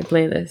Spotify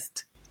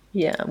playlist.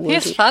 Yeah,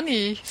 He's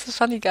funny. He's a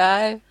funny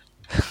guy.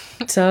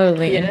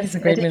 Totally. And Yes, he's a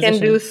great and he musician.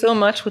 can do so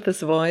much with his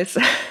voice.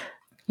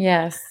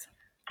 Yes.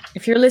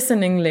 If you're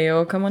listening,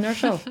 Leo, come on our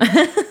show.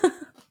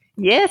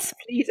 Yes,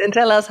 please, and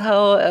tell us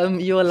how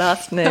your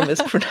last name is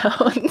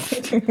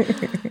pronounced.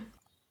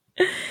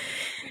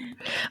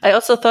 I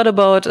also thought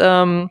about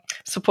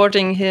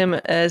supporting him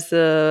as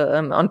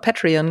on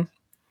Patreon,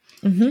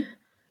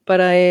 but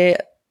I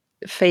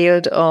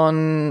failed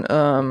on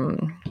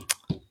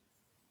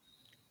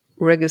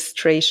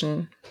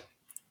registration.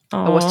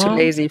 I was too Aw.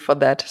 lazy for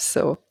that.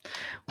 So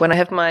when I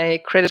have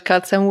my credit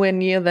card somewhere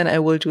near, then I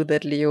will do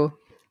that, Leo.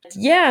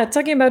 Yeah,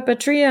 talking about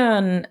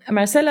Patreon,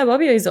 Marcela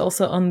Bobbio is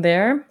also on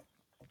there,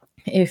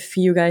 if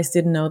you guys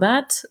didn't know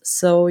that.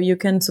 So you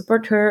can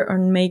support her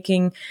on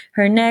making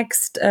her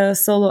next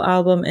solo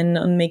album and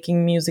on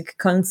making music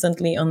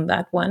constantly on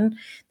that one.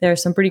 There are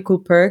some pretty cool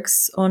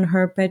perks on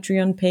her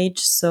Patreon page,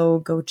 so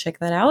go check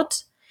that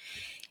out.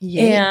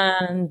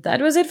 And that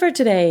was it for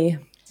today.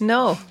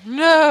 No,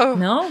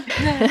 No.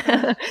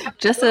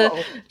 just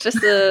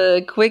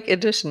a quick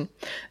addition.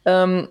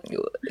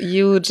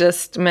 You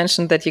just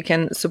mentioned that you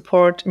can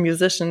support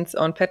musicians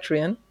on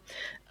Patreon.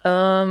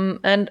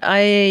 And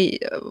I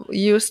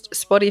used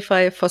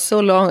Spotify for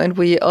so long, and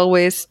we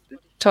always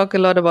talk a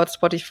lot about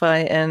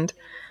Spotify and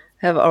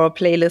have our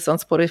playlist on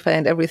Spotify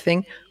and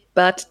everything.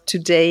 But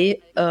today,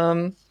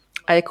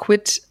 I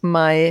quit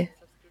my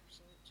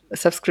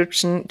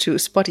subscription to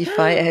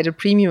Spotify. I had a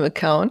premium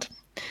account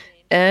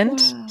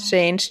and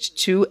changed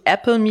to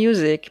Apple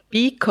Music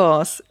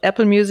because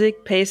Apple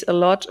Music pays a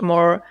lot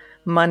more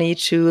money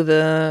to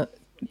the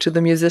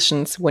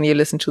musicians when you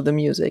listen to the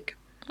music.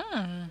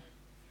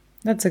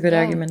 That's a good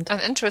argument.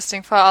 And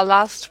interesting for our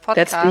last podcast.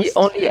 That's the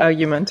only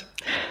argument.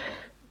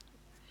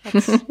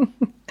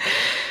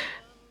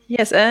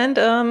 Yes,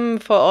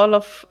 and for all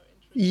of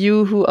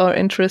you who are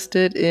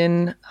interested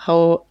in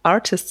how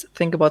artists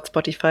think about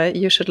Spotify,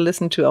 you should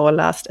listen to our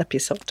last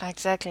episode.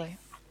 Exactly.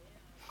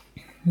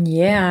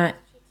 Yeah.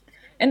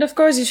 And of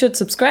course, you should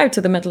subscribe to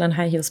the Metal and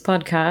High Heels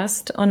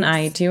podcast on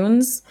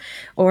iTunes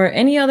or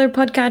any other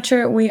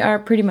podcatcher. We are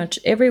pretty much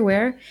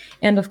everywhere.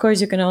 And of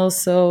course, you can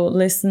also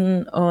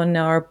listen on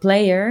our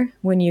player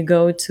when you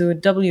go to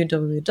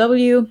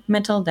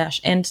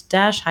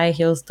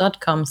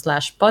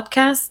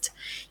www.metal-and-highheels.com/podcast.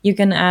 You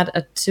can add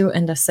a 2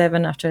 and a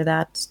 7 after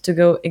that to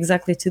go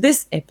exactly to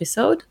this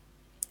episode.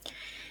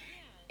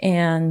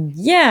 And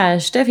yeah,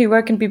 Steffi,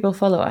 where can people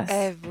follow us?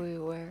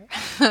 Everywhere.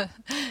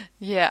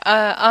 Yeah,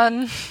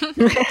 on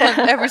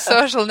every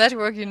social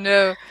network, you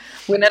know.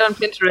 We're not on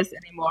Pinterest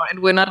anymore,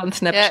 and we're not on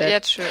Snapchat. Yeah,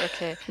 true,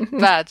 okay.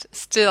 But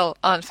still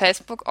on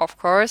Facebook, of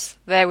course.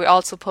 There we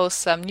also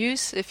post some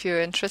news. If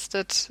you're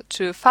interested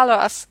to follow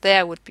us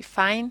there, would be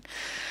fine.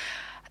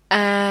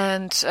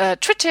 And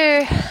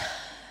Twitter.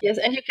 Yes,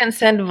 and you can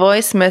send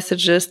voice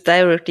messages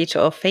directly to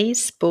our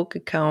Facebook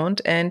account,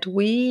 and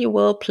we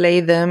will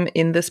play them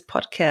in this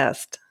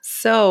podcast.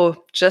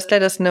 So just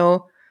let us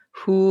know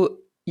who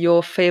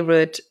your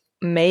favorite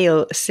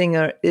male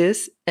singer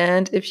is,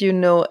 and if you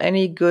know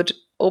any good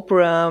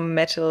opera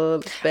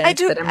metal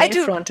bands that are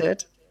male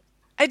fronted.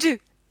 I do.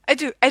 I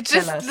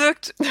just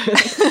looked.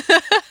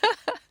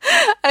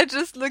 I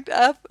just looked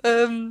up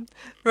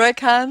Roy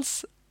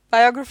Khan's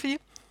biography,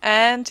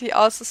 and he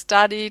also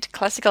studied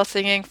classical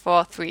singing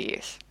for 3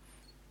 years.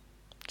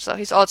 So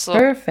he's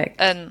also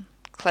a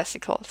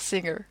classical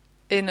singer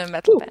in a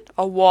metal band,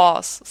 or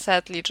was,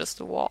 sadly,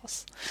 just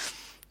was.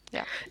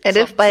 Yeah. And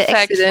so if by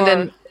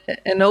accident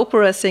an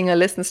opera singer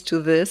listens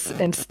to this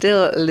and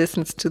still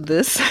listens to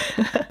this,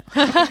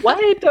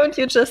 why don't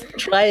you just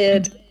try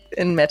it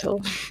in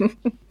metal?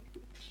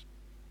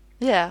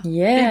 Yeah.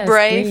 Yes, be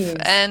brave please.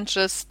 And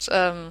just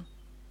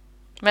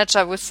match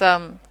up with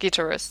some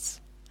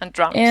guitarists and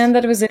drums. And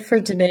that was it for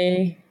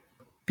today,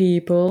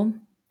 people.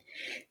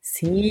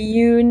 See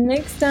you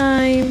next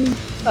time.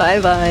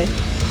 Bye-bye.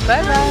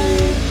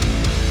 Bye-bye.